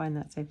know why I find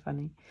that so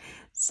funny.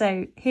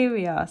 So here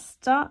we are,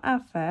 start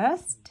our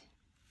first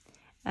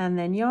and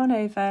then yarn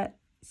over,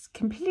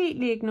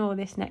 completely ignore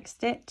this next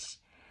stitch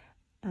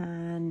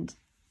and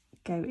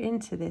go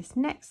into this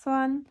next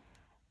one,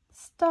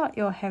 start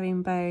your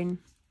herringbone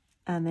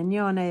and then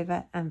yarn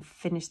over and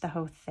finish the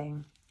whole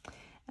thing.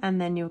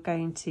 And then you're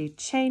going to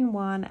chain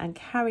 1 and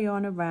carry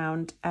on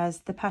around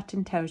as the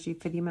pattern tells you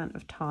for the amount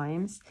of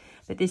times.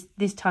 But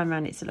this time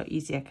around it's a lot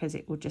easier because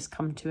it will just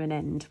come to an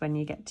end when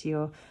you get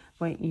to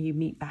when you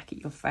meet back at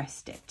your first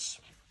stitch.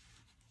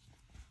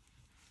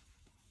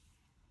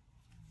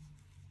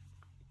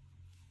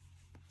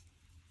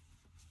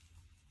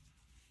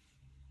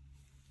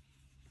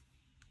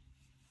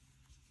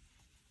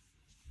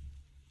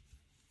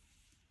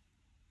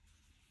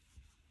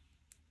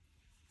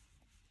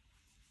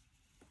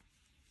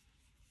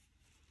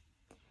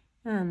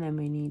 And then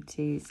we need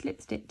to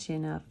slip stitch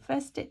in our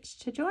first stitch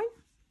to join,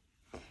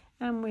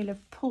 and we'll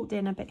have pulled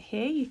in a bit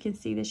here. You can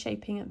see the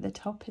shaping at the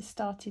top has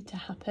started to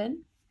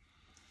happen.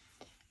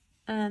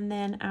 And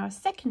then our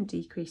second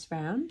decrease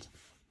round,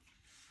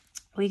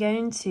 we're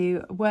going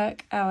to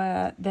work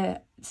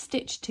the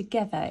stitch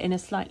together in a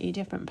slightly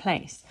different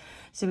place.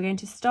 So we're going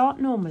to start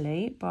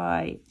normally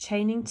by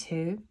chaining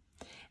 2,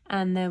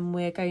 and then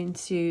we're going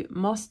to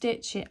moss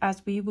stitch it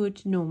as we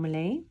would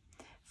normally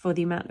for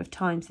the amount of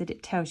times that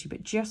it tells you,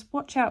 but just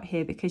watch out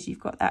here because you've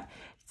got that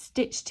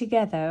stitch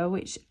together,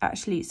 which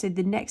actually, so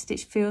the next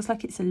stitch feels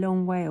like it's a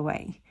long way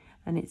away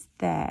and it's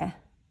there.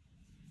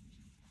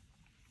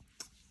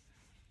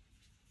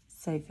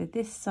 So for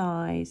this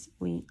size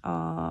we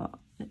are,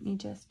 let me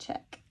just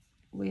check,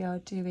 we are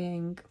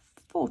doing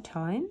 4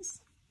 times.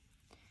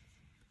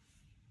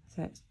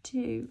 So it's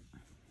 2,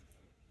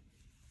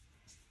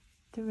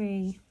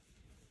 3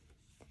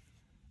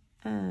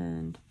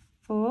 and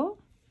 4.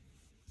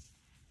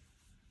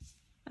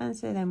 And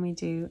so then we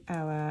do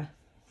our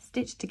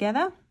stitch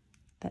together,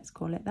 let's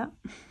call it that.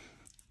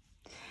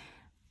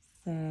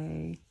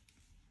 So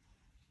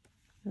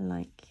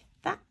like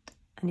that,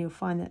 and you'll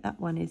find that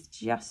that one is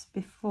just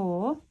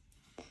before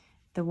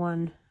the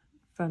one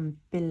from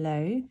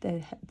below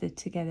the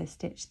together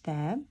stitch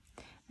there.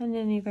 And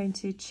then you're going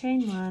to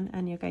chain 1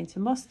 and you're going to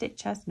moss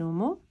stitch as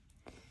normal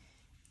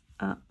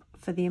up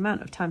for the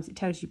amount of times it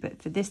tells you,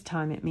 but for this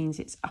time it means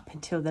it's up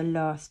until the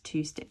last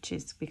 2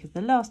 stitches, because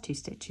the last 2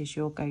 stitches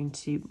you're going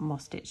to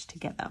moss stitch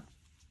together.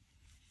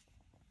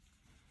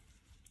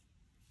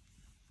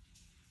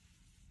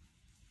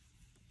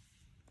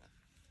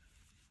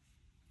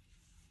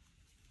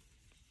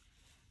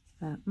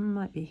 That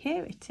might be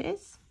here, it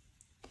is.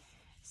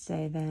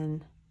 So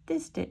then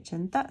this stitch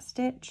and that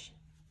stitch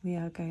we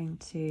are going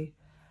to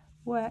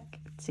work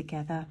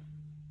together,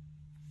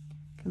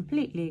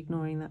 completely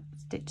ignoring that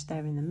stitch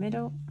there in the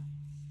middle,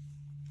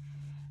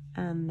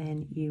 and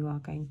then you are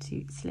going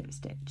to slip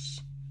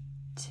stitch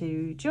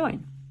to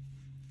join.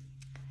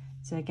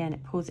 So again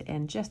it pulls it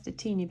in just a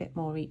teeny bit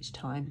more each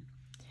time.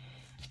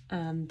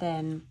 And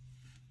then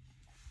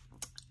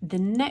the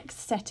next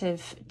set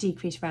of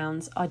decrease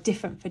rounds are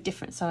different for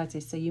different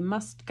sizes, so you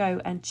must go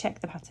and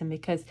check the pattern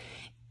because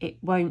it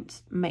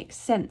won't make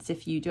sense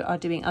if you are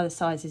doing other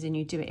sizes and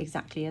you do it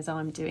exactly as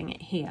I'm doing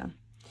it here.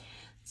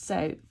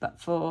 So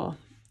but for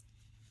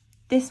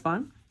this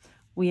one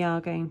we are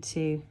going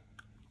to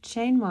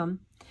chain 1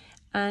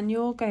 and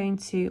you're going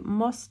to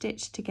moss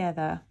stitch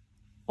together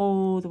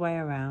all the way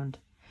around.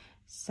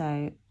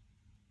 So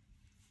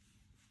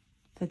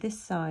for this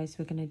size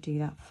we're going to do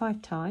that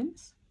 5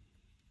 times.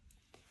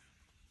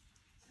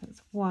 So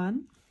that's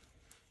 1,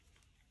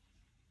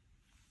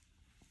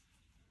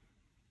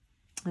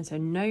 and so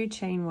no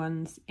chain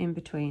 1s in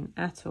between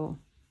at all,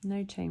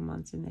 no chain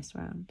 1s in this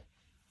round.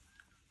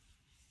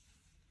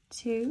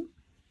 2,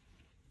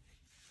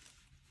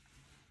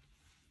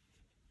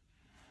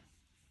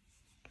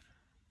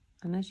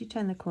 and as you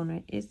turn the corner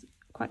it is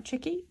quite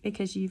tricky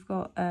because you've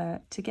got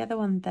a together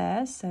one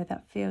there, so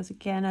that feels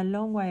again a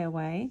long way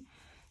away,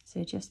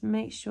 so just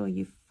make sure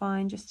you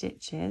find your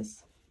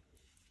stitches.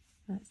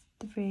 That's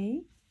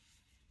 3,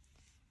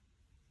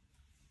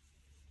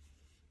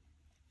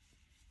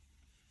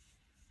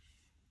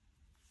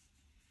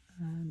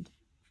 and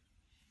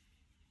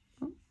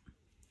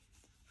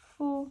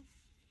 4,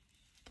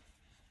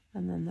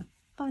 then the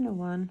final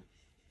one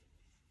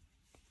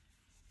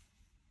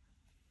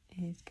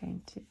is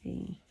going to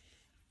be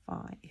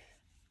 5.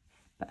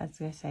 But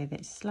as I say,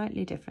 that's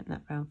slightly different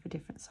that round for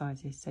different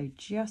sizes, so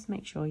just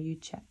make sure you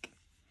check.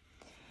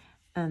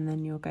 And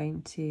then you're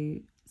going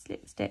to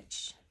slip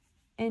stitch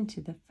into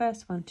the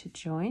first one to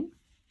join,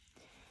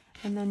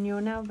 and then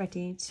you're now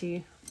ready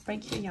to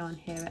break your yarn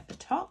here at the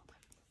top.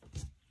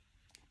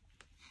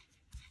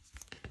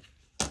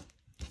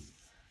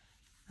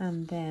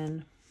 And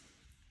then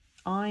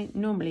I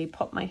normally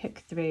pop my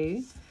hook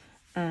through,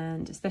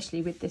 and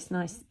especially with this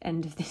nice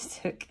end of this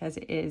hook as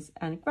it is,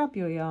 and grab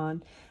your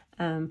yarn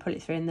and pull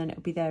it through, and then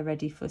it'll be there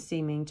ready for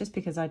seaming, just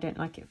because I don't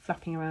like it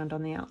flapping around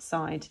on the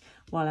outside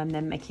while I'm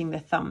then making the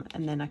thumb,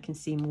 and then I can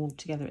seam all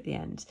together at the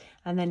end.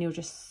 And then you'll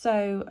just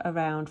sew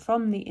around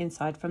from the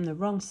inside, from the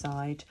wrong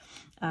side,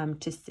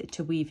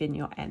 to weave in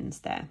your ends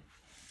there.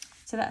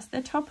 So that's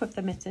the top of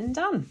the mitten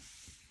done.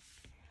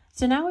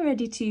 So now we're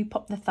ready to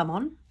pop the thumb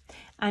on.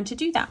 And to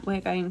do that,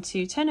 we're going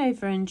to turn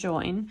over and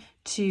join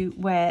to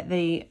where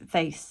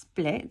they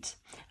split,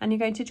 and you're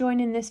going to join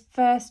in this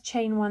first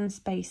chain 1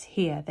 space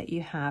here that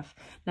you have.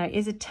 Now it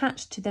is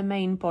attached to the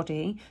main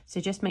body, so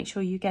just make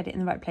sure you get it in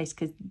the right place,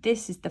 because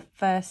this is the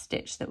first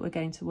stitch that we're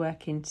going to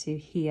work into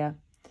here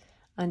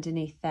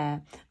underneath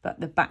there,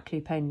 but the back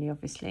loop only,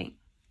 obviously,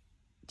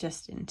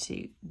 just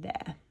into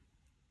there.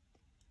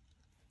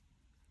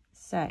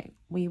 So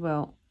we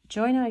will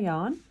join our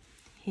yarn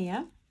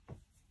here.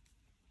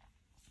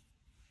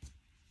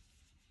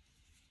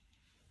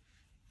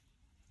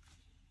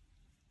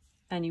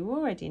 And you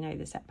already know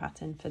the set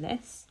pattern for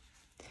this,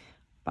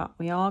 but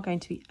we are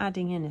going to be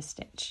adding in a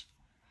stitch.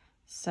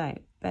 So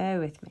bear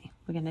with me.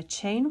 We're going to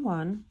chain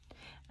 1,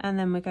 and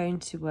then we're going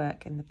to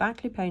work in the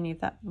back loop only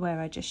of that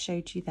where I just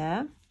showed you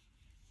there.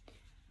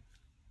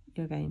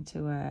 You're going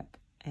to work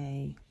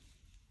a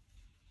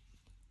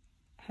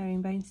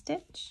herringbone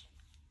stitch,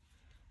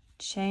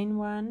 chain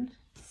 1,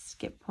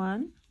 skip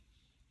 1,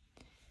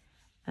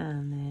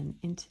 and then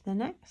into the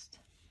next.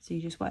 So you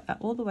just work that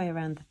all the way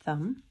around the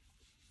thumb.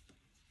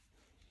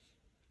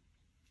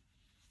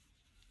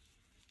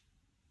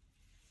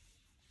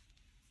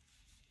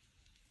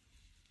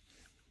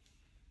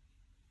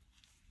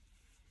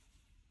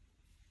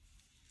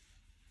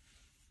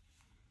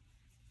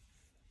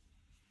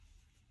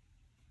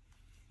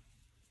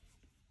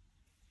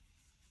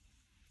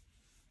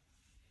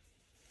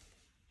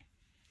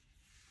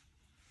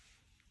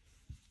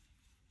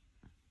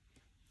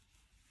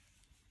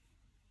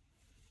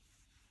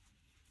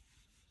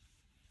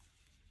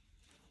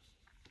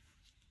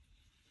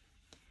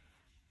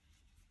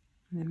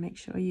 And then make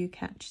sure you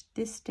catch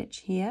this stitch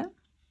here.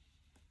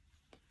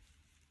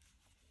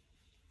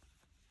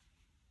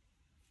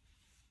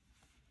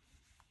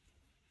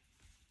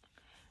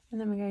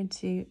 And then we're going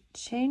to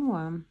chain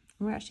 1, and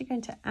we're actually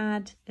going to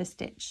add a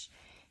stitch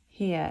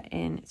here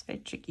in. It's very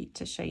tricky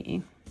to show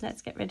you.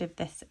 Let's get rid of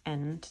this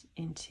end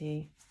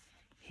into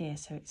here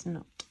so it's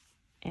not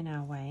in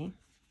our way.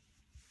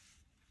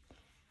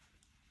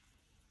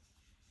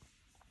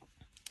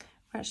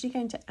 We're actually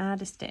going to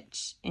add a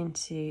stitch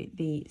into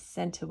the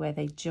center where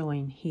they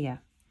join here.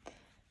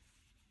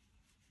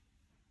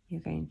 You're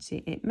going to,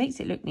 it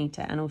makes it look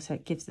neater, and also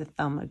it gives the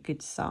thumb a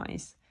good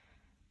size.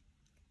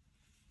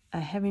 A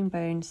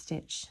herringbone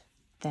stitch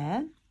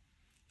there,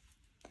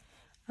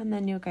 and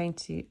then you're going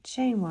to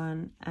chain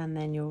 1, and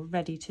then you're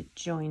ready to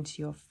join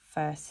to your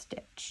first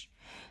stitch.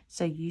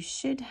 So you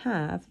should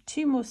have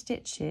 2 more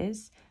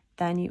stitches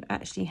than you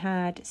actually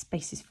had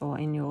spaces for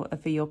in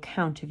your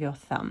count of your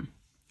thumb.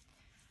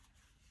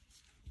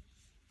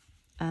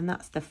 And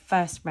that's the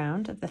first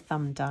round of the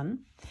thumb done.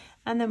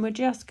 And then we're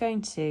just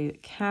going to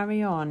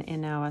carry on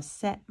in our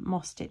set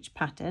moss stitch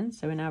pattern.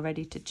 So we're now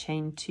ready to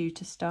chain 2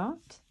 to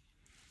start.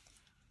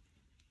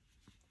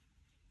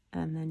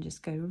 And then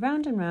just go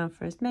round and round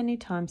for as many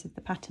times as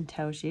the pattern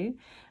tells you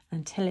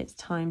until it's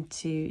time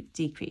to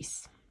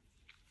decrease.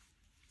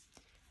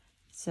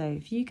 So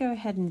if you go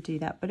ahead and do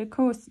that, but of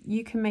course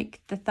you can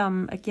make the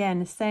thumb again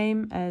the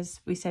same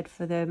as we said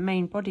for the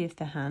main body of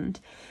the hand.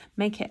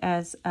 Make it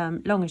as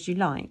long as you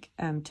like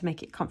to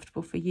make it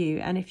comfortable for you.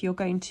 And if you're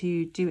going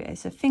to do it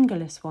as a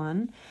fingerless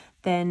one,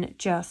 then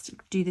just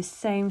do the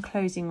same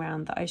closing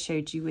round that I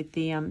showed you with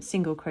the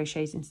single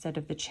crochets instead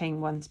of the chain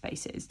 1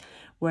 spaces,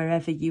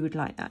 wherever you would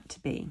like that to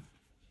be.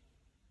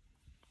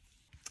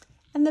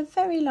 And the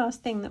very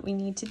last thing that we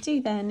need to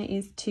do then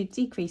is to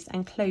decrease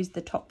and close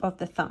the top of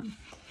the thumb.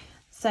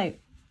 So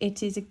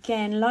it is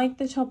again like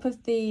the top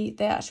of the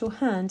actual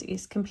hand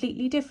is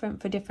completely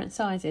different for different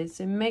sizes.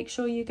 So make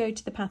sure you go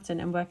to the pattern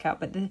and work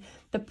out, but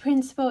the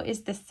principle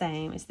is the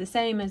same. It's the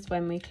same as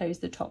when we close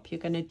the top.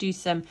 You're going to do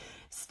some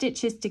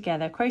stitches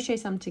together, crochet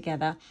some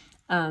together,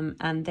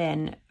 and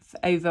then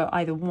over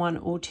either 1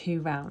 or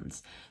 2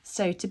 rounds.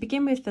 So to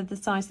begin with, for the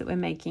size that we're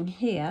making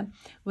here,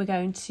 we're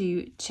going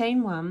to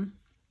chain 1,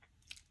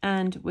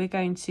 and we're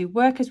going to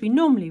work as we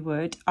normally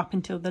would up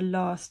until the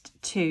last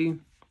 2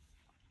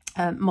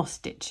 moss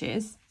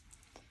stitches.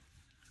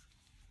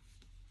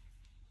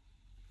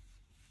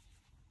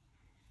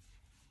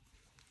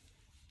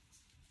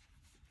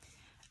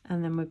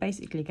 And then we're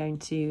basically going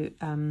to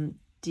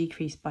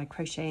decrease by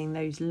crocheting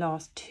those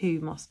last 2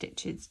 moss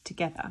stitches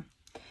together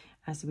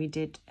as we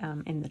did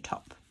in the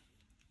top.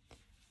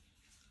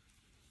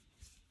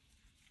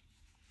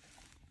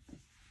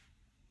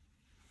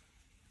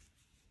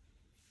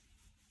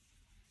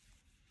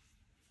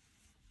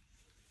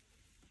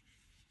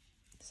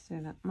 So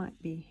that might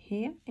be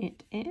here,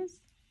 it is.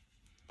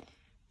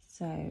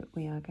 So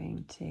we are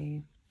going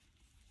to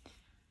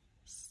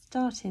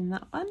start in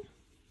that one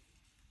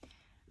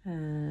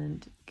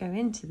and go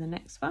into the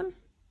next one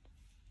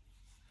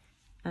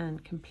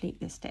and complete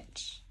the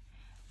stitch,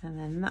 and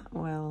then that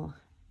will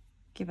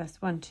give us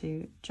one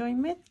to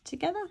join with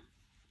together.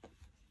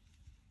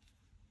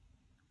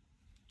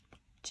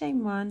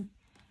 Chain 1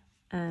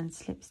 and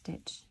slip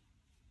stitch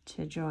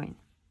to join.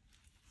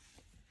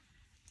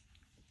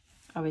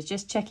 I was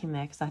just checking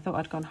there because I thought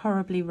I'd gone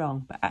horribly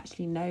wrong, but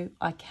actually no,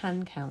 I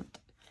can count.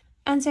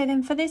 And so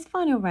then for this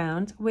final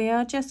round, we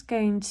are just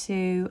going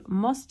to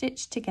moss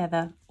stitch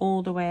together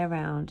all the way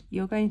around.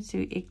 You're going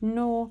to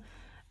ignore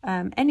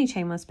any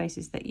chain 1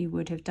 spaces that you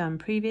would have done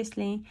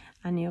previously,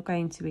 and you're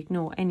going to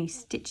ignore any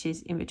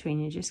stitches in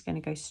between. You're just going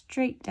to go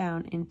straight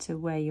down into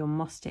where your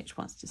moss stitch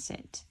wants to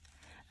sit,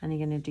 and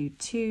you're going to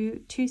do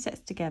two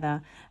sets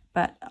together.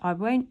 But I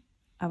won't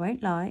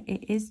lie,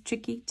 it is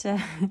tricky to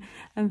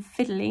and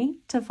fiddly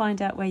to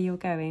find out where you're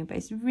going, but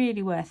it's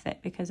really worth it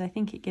because I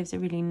think it gives a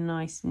really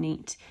nice,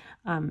 neat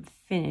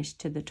finish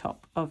to the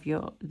top of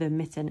the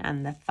mitten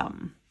and the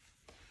thumb.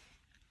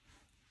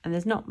 And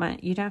there's not much,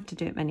 you don't have to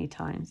do it many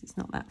times. It's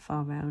not that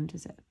far round,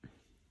 is it?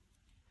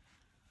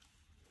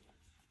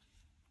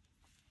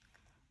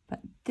 But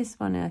this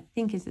one I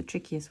think is the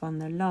trickiest one,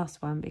 the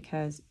last one,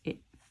 because it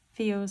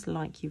feels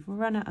like you've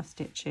run out of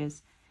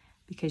stitches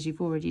because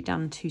you've already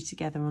done 2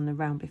 together on the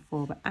round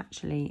before, but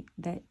actually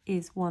there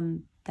is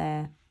one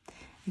there.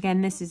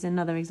 Again, this is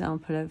another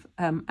example of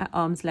at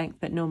arm's length,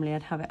 but normally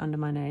I'd have it under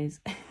my nose.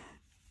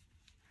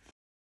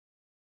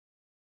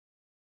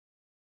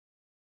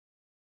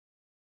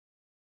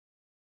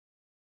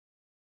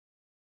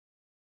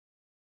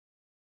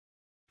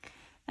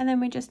 And then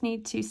we just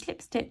need to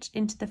slip stitch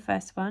into the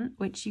first one,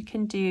 which you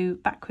can do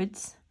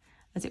backwards,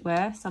 as it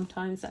were.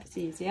 Sometimes that's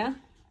easier.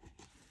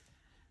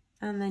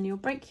 And then you'll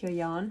break your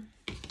yarn,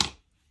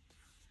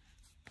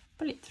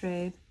 pull it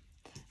through,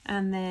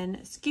 and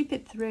then scoop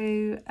it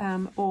through,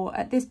 or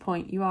at this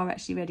point you are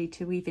actually ready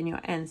to weave in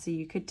your end, so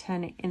you could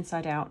turn it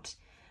inside out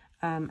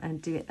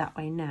and do it that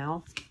way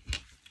now,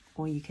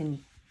 or you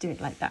can do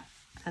it like that,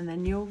 and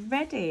then you're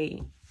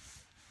ready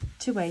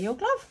to wear your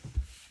glove.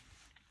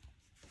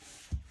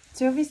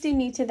 So you obviously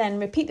need to then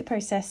repeat the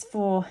process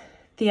for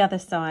the other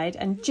side,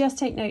 and just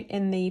take note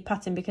in the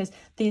pattern because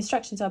the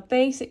instructions are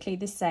basically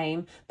the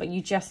same, but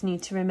you just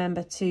need to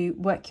remember to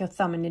work your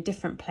thumb in a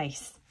different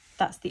place.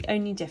 That's the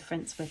only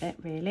difference with it,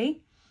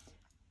 really.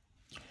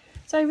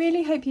 So I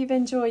really hope you've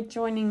enjoyed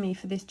joining me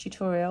for this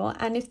tutorial,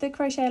 and if the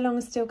crochet along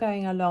is still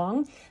going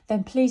along,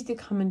 then please do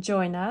come and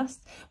join us.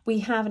 We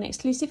have an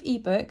exclusive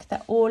ebook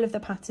that all of the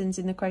patterns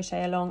in the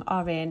crochet along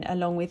are in,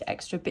 along with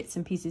extra bits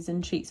and pieces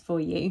and treats for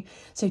you.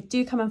 So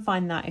do come and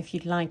find that if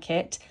you'd like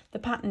it. The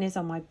pattern is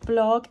on my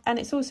blog, and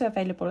it's also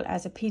available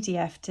as a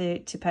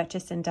PDF to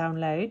purchase and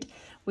download.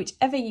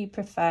 Whichever you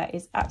prefer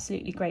is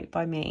absolutely great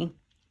by me.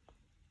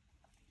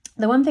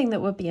 The one thing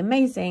that would be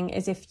amazing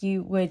is if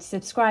you would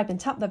subscribe and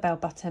tap the bell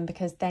button,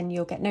 because then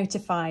you'll get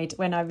notified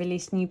when I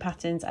release new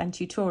patterns and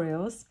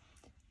tutorials.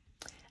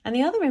 And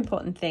the other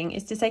important thing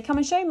is to say, come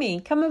and show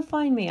me, come and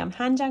find me. I'm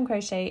Hand Jam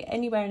Crochet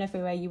anywhere and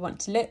everywhere you want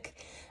to look.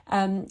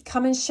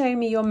 Come and show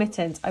me your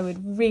mittens. I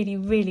would really,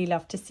 really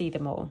love to see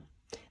them all.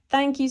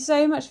 Thank you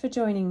so much for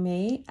joining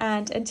me,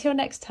 and until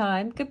next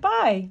time,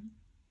 goodbye.